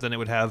quiche, but then it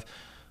would have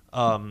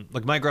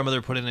like my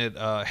grandmother put in it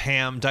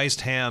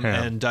diced ham,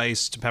 and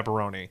diced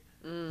pepperoni,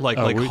 like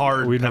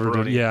hard we pepperoni.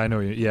 never did. Yeah, I know.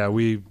 Yeah,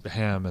 we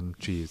ham and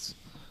cheese.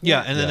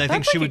 Yeah, and then I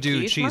think That's she like would a do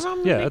quiche. cheese. My mom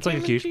would Yeah, make it's like a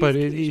ham and quiche, cheese but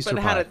quiche, Easter but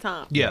it had pie. a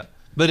top. Yeah,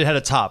 but it had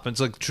a top. It's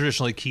like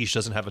traditionally quiche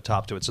doesn't have a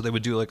top to it, so they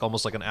would do like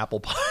almost like an apple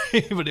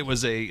pie, but it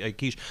was a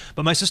quiche.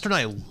 But my sister and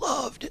I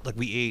loved it. Like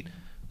we ate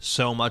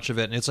so much of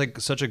it, and it's like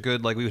such a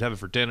good like we would have it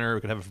for dinner,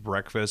 we could have it for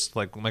breakfast.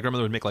 Like my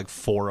grandmother would make like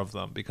 4 of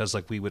them because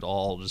like we would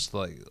all just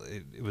like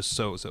it was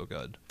so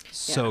good,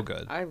 so Yeah,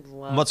 good. I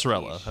love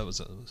Mozzarella. quiche. That was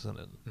in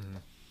it.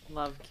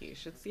 Love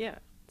quiche. It's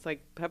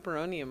like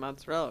pepperoni and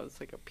mozzarella. It's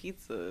like a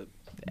pizza,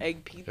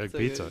 egg pizza. Egg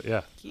pizza,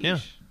 yeah. Quiche. Yeah.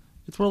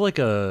 It's more like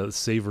a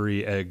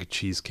savory egg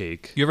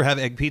cheesecake. You ever have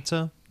egg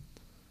pizza?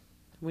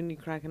 When you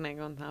crack an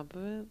egg on top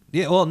of it.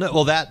 Yeah,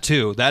 well that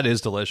too. That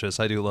is delicious.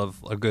 I do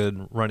love a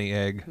good runny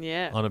egg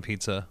Yeah. on a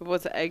pizza. But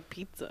what's an egg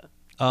pizza?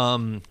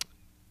 When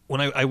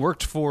I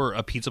worked for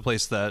a pizza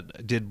place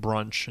that did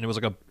brunch, and it was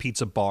like a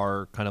pizza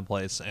bar kind of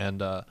place,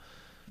 and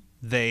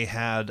they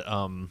had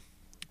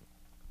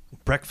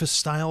breakfast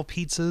style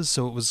pizzas,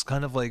 so it was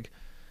kind of like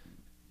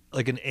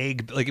an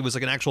egg, like it was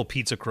like an actual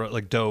pizza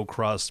like dough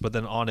crust, but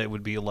then on it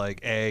would be like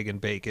egg and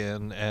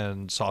bacon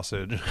and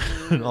sausage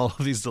and all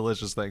of these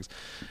delicious things,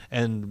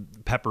 and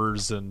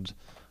peppers, and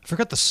I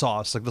forgot the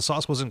sauce. Like the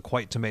sauce wasn't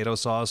quite tomato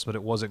sauce, but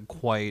it wasn't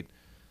quite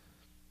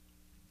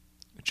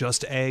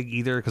just egg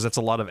either, because that's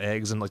a lot of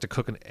eggs, and like to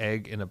cook an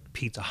egg in a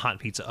hot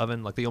pizza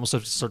oven, like they almost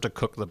have to start to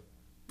cook the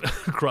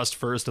crust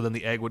first, and then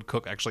the egg would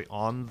cook actually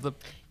on the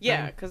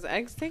Yeah, because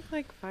eggs take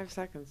like 5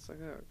 seconds to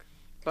cook.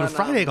 But a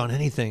fried egg on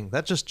anything,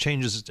 that just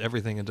changes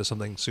everything into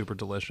something super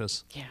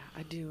delicious. Yeah,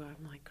 I do.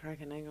 I'm like crack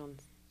an egg on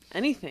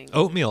anything.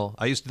 Oatmeal,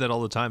 I used to do that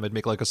all the time. I'd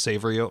make like a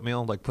savory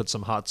oatmeal, like put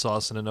some hot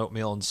sauce in an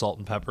oatmeal and salt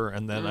and pepper,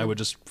 and then I would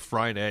just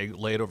fry an egg,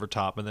 lay it over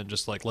top, and then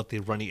just like let the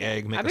runny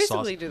egg make I a sauce.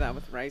 basically do that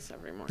with rice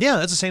every morning. Yeah,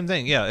 that's the same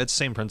thing. Yeah, it's the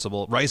same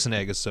principle. Rice and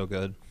egg is so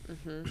good.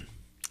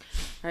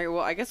 All right,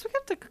 well, I guess we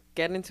have to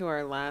get into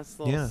our last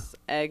little Yeah.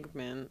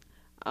 segment,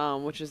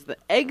 which is the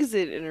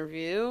exit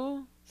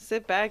interview.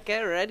 Sit back,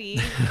 get ready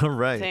All to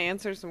right.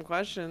 answer some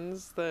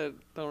questions that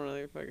don't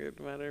really fucking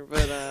matter.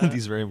 But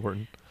These are very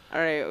important. all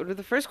right,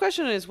 the first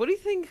question is, what do you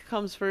think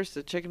comes first,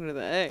 the chicken or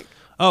the egg?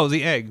 Oh,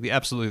 the egg.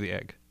 Absolutely the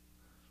egg.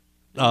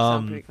 You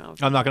sound pretty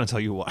confident. I'm not going to tell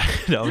you why.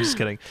 No, I'm just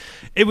kidding.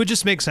 It would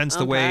just make sense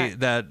the way Okay.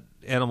 that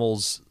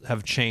animals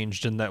have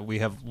changed, and that we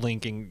have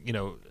linking,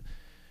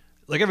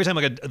 like every time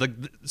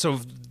so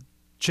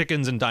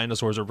chickens and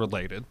dinosaurs are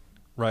related,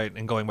 right?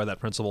 And going by that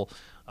principle,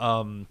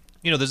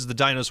 This is the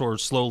dinosaur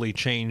slowly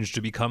changed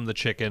to become the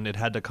chicken. It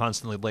had to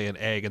constantly lay an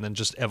egg, and then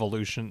just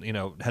evolution,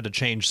 had to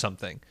change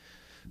something.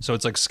 So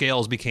it's like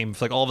scales became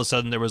like all of a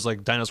sudden there was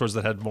like dinosaurs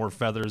that had more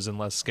feathers and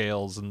less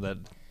scales, and that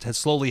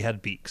slowly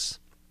had beaks.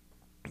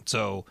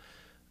 So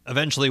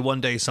eventually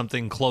one day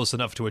something close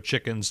enough to a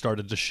chicken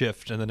started to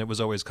shift, and then it was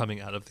always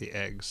coming out of the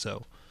egg.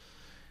 So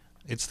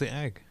it's the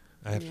egg,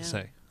 I have to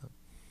say.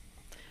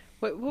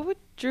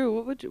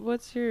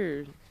 What's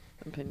your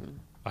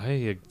opinion?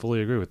 I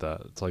fully agree with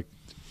that. It's like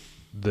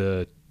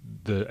the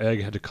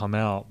egg had to come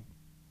out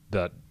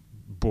that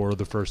bore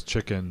the first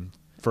chicken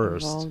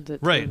first. Evolved it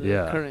to Right. the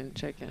Yeah. current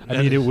chicken. I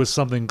mean, it was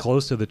something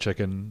close to the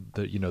chicken,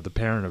 that the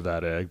parent of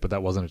that egg, but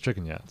that wasn't a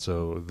chicken yet.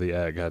 So the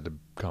egg had to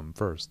come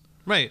first.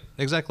 Right,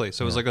 exactly.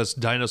 So it was like a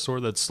dinosaur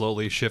that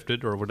slowly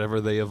shifted or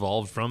whatever they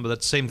evolved from. But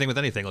that's the same thing with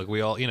anything. Like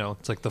we all,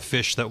 it's like the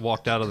fish that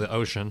walked out of the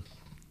ocean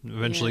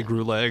eventually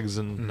grew legs,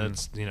 and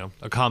that's,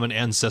 a common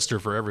ancestor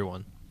for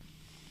everyone.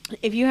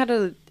 If you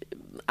had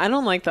I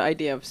don't like the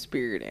idea of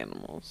spirit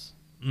animals,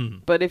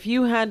 but if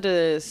you had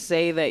to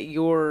say that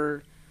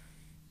your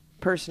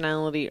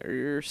personality or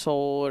your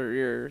soul or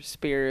your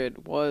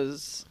spirit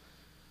was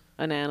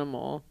an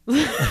animal,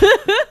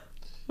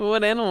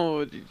 what animal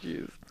would you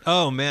choose?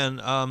 Oh man,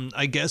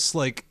 I guess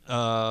like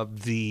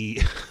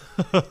the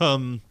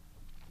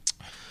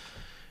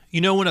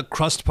when a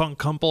crust punk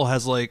couple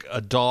has like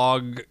a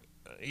dog,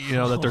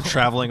 that they're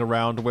traveling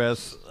around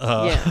with.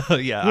 Yeah.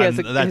 Yeah, He has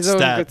his own It's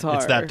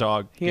guitar. that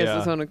dog. He has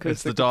his own It's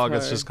acoustic the dog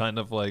that's guitar. just kind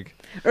of like.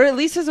 Or at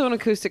least his own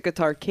acoustic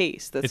guitar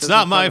case. It's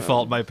not my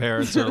fault. My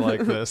parents are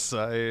like this.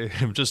 I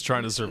am just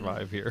trying to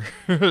survive here.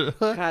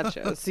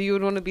 Gotcha. So you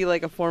would want to be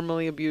like a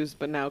formerly abused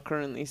but now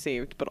currently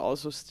saved, but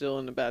also still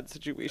in a bad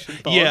situation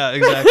dog. Yeah,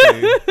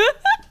 exactly.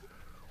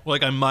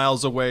 Like I'm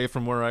miles away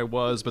from where I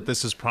was, but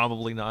this is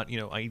probably not,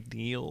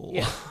 ideal.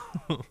 Yeah.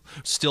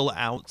 Still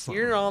out.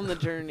 You're on the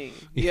journey.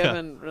 You Yeah.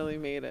 haven't really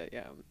made it.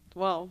 Yeah.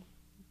 Well,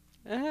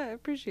 I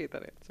appreciate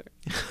that answer.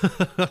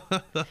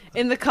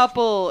 in the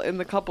couple,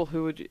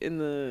 who would you, in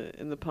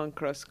the punk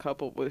crust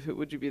couple, who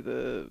would you be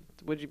the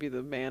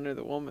man or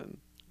the woman?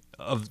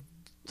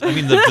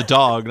 The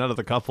dog, not of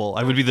the couple.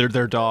 I would be their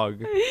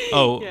dog.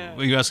 Oh, Yeah.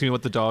 were you asking me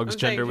what the dog's I'm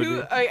gender saying,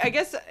 would be? I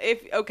guess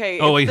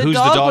Oh, wait, who's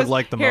the dog was,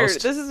 like the here,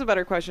 most? This is a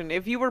better question.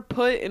 If you were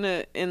put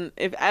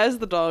as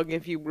the dog,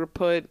 if you were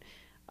put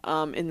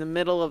in the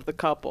middle of the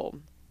couple,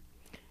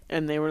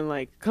 and they were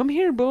like, "Come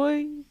here,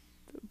 boy,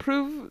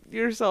 prove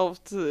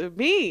yourself to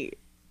me,"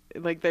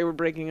 like they were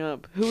breaking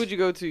up, who would you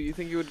go to? You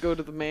think you would go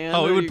to the man?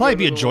 Oh, or it would you probably go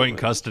be to a the joint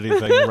woman? custody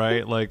thing,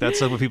 right? Like that's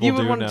what people You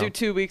would do want now. to do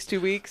 2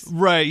 weeks.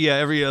 Right, yeah,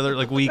 every other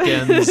like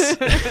weekends,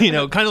 kind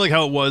of like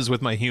how it was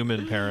with my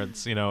human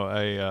parents.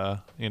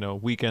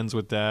 Weekends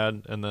with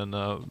dad, and then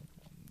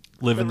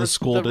live in the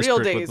school the real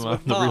district days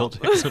with mom. with The real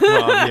mom. days with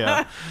mom,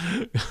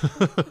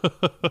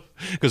 yeah.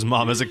 Because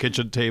mom has a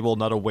kitchen table,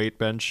 not a weight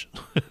bench.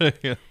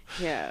 Yeah.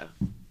 Yeah.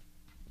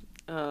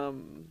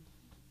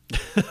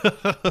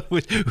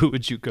 Who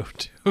would you go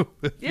to?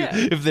 Yeah.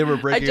 If they were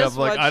breaking just up,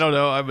 like, watched- I don't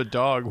know, I'm a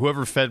dog.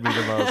 Whoever fed me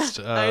the most.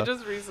 I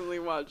just recently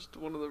watched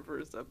one of the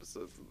first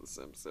episodes of The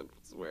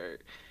Simpsons where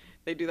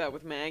they do that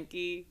with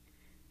Maggie,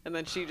 and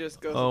then she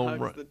just goes Oh, and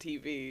hugs right. the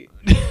TV.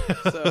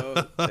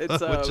 So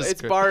Which is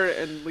it's good. Bart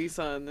and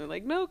Lisa, and they're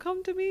like, "No,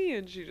 come to me,"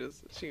 and she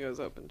goes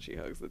up and she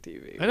hugs the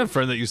TV. I had a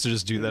friend that used to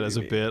just do that as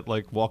a Maybe. bit,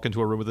 like walk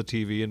into a room with a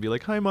TV and be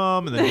like, "Hi,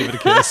 mom," and then give it a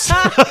kiss.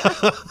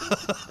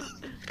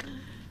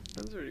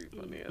 That's pretty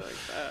funny. I like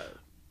that.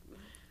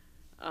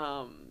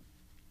 All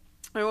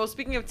right, well,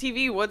 speaking of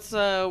TV,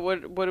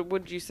 what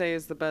would you say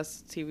is the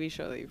best TV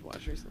show that you've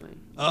watched recently?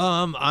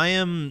 I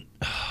am,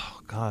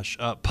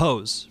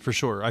 Pose for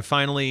sure. I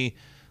finally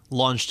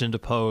launched into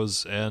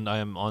Pose, and I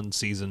am on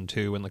season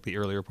 2 and like the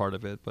earlier part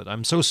of it. But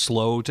I'm so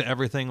slow to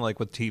everything, like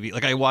with TV.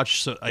 Like I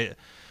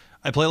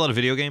play a lot of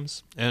video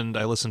games, and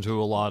I listen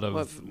to a lot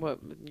of. What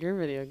your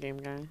video game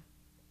guy?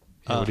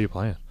 Hey, what are you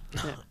playing?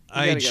 Yeah,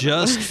 I you gotta get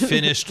just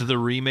finished the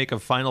remake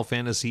of Final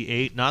Fantasy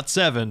VIII, not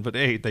 7, but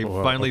 8. They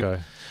finally.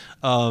 Okay.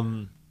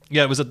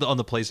 Yeah, it was on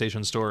the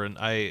PlayStation Store, and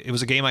it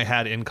was a game I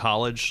had in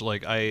college.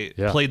 Like I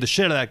Yeah. played the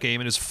shit out of that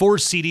game, and it was 4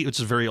 CD, which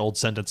is a very old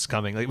sentence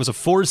coming. Like, it was a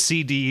 4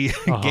 CD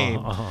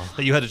game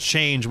that you had to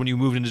change when you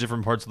moved into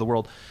different parts of the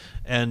world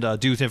and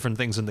do different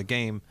things in the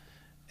game.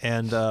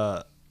 And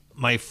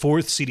my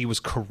 4th CD was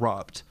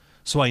corrupt,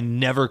 so I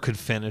never could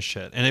finish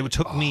it, and it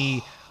took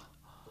me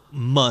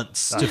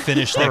months to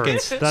finish that game.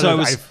 hurts. That So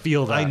is- I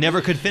feel that. I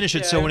never could finish it.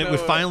 Yeah, So I when it know would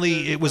it. finally,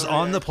 There's it was no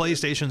on the reaction.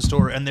 PlayStation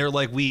Store, and they're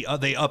like, they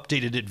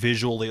updated it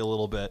visually a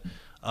little bit.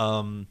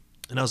 And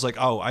I was like,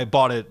 oh, I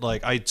bought it.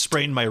 Like, I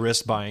sprained my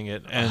wrist buying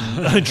it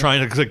and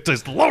trying to like,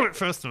 just load it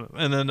first.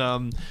 And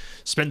then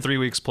spent 3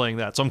 weeks playing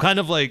that. So I'm kind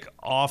of like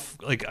off,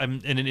 like I'm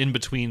in an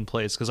in-between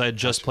place because I had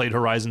just played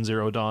Horizon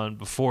Zero Dawn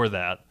before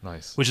that.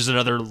 Nice. Which is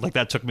another, like,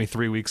 that took me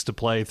 3 weeks to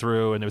play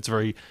through, and it's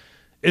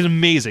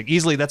amazing.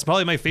 Easily, that's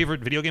probably my favorite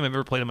video game I've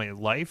ever played in my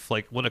life.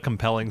 Like, what a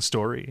compelling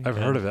story. I've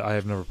heard of it. I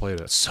have never played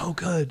it. So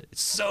good.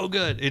 It's so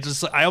good. It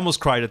just, I almost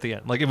cried at the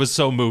end. Like, it was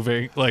so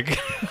moving. Like,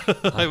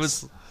 I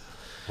was.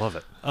 Love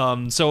it.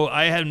 So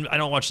I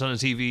don't watch a ton of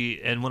TV,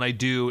 and when I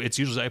do, it's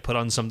usually I put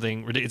on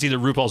something. It's either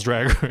RuPaul's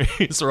Drag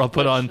Race or I'll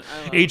put on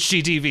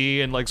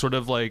HGTV and like sort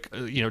of like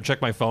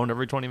check my phone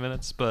every 20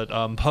 minutes. But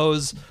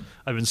Pose,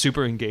 I've been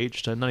super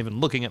engaged. I'm not even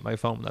looking at my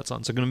phone when that's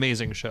on. It's like an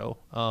amazing show.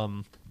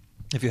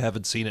 If you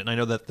haven't seen it, and I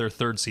know that their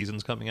third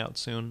season's coming out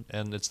soon,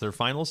 and it's their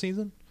final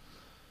season,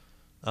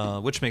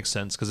 which makes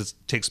sense because it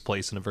takes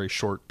place in a very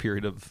short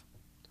period of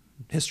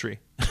history.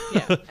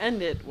 Yeah,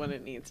 end it when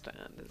it needs to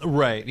end.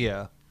 Right,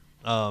 yeah.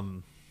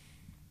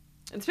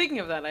 And speaking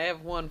of that, I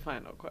have one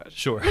final question.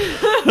 Sure.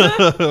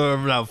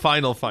 Now,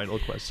 final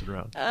question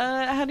round.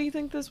 How do you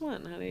think this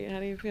went? How do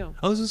you feel?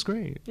 Oh, this is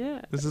great.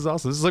 Yeah. This is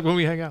awesome. This is like when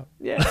we hang out.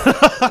 Yeah.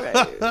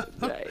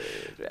 Right.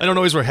 I don't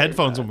always wear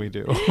headphones when we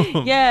do.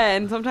 Yeah,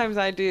 and sometimes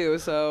I do,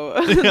 so.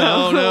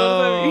 Oh,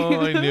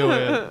 no. I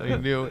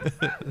knew it.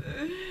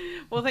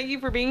 Well, thank you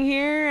for being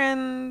here,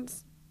 and...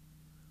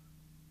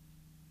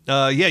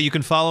 Yeah, you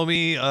can follow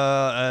me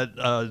at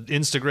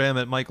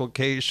Instagram at Michael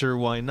K. Sure,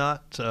 why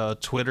not?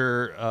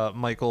 Twitter,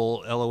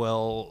 Michael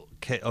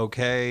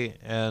LOLK,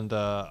 and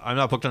I'm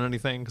not booked on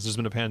anything because there's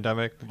been a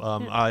pandemic.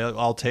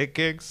 I'll take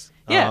gigs.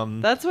 Yeah,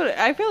 that's what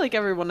I feel like.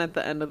 Everyone at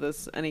the end of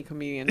this, any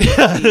comedian.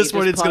 At this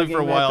point, it's gonna for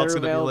a while. It's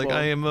gonna available. be like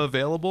I am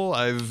available.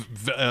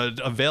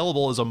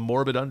 Available is a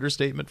morbid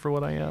understatement for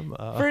what I am.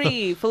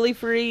 Fully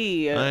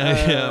free.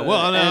 Yeah.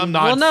 Well, I'm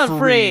not. Well, not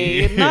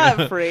free.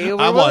 Not free.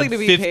 We're willing to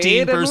be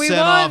paid.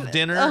 15% off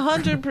dinner.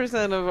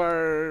 100% of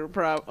our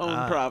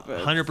own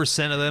profit.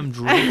 100% of them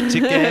drink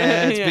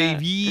tickets,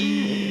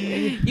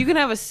 baby. You can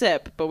have a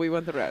sip, but we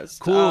want the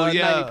rest. Cool.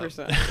 Yeah.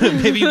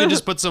 90%. Maybe you can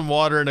just put some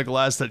water in a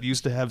glass that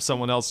used to have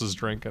someone else's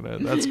drink in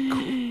it. That's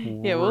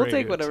cool. Yeah, we'll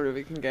take whatever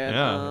we can get.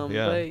 Yeah,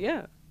 But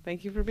yeah,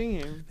 thank you for being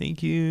here.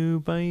 Thank you.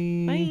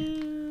 Bye.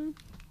 Bye.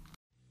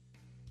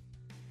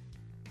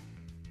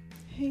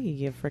 Hey,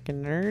 you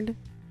freaking nerd.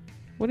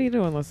 What are you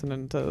doing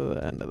listening to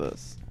the end of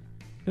this?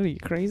 Are you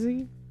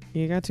crazy?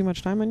 You got too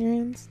much time on your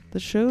hands? The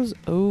show's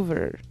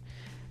over.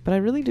 But I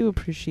really do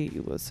appreciate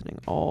you listening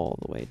all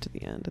the way to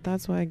the end.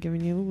 That's why I'm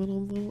giving you a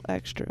little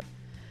extra.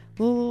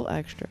 Little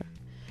extra.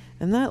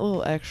 And that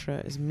little extra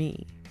is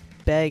me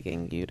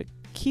begging you to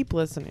keep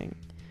listening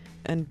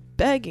and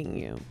begging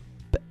you,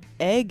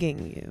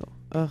 egging you.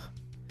 Ugh.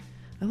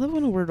 I love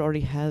when a word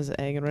already has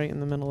egg right in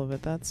the middle of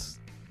it. That's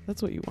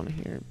what you want to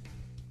hear.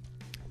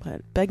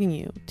 But begging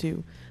you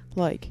to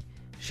like,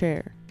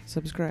 share,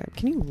 subscribe.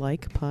 Can you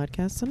like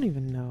podcasts? I don't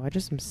even know. I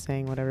just am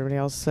saying what everybody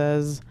else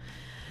says.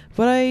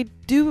 But I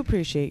do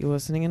appreciate you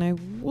listening, and I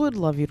would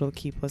love you to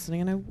keep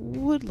listening, and I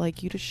would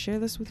like you to share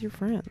this with your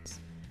friends.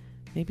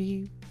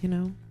 Maybe,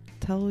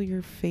 tell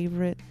your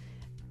favorite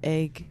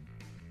egg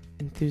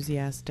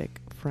enthusiastic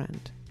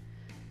friend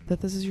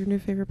that this is your new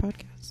favorite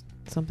podcast.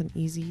 Something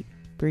easy,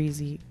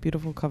 breezy,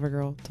 beautiful cover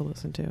girl to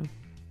listen to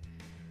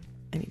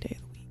any day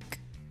of the week.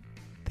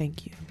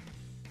 Thank you,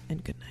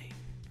 and good night.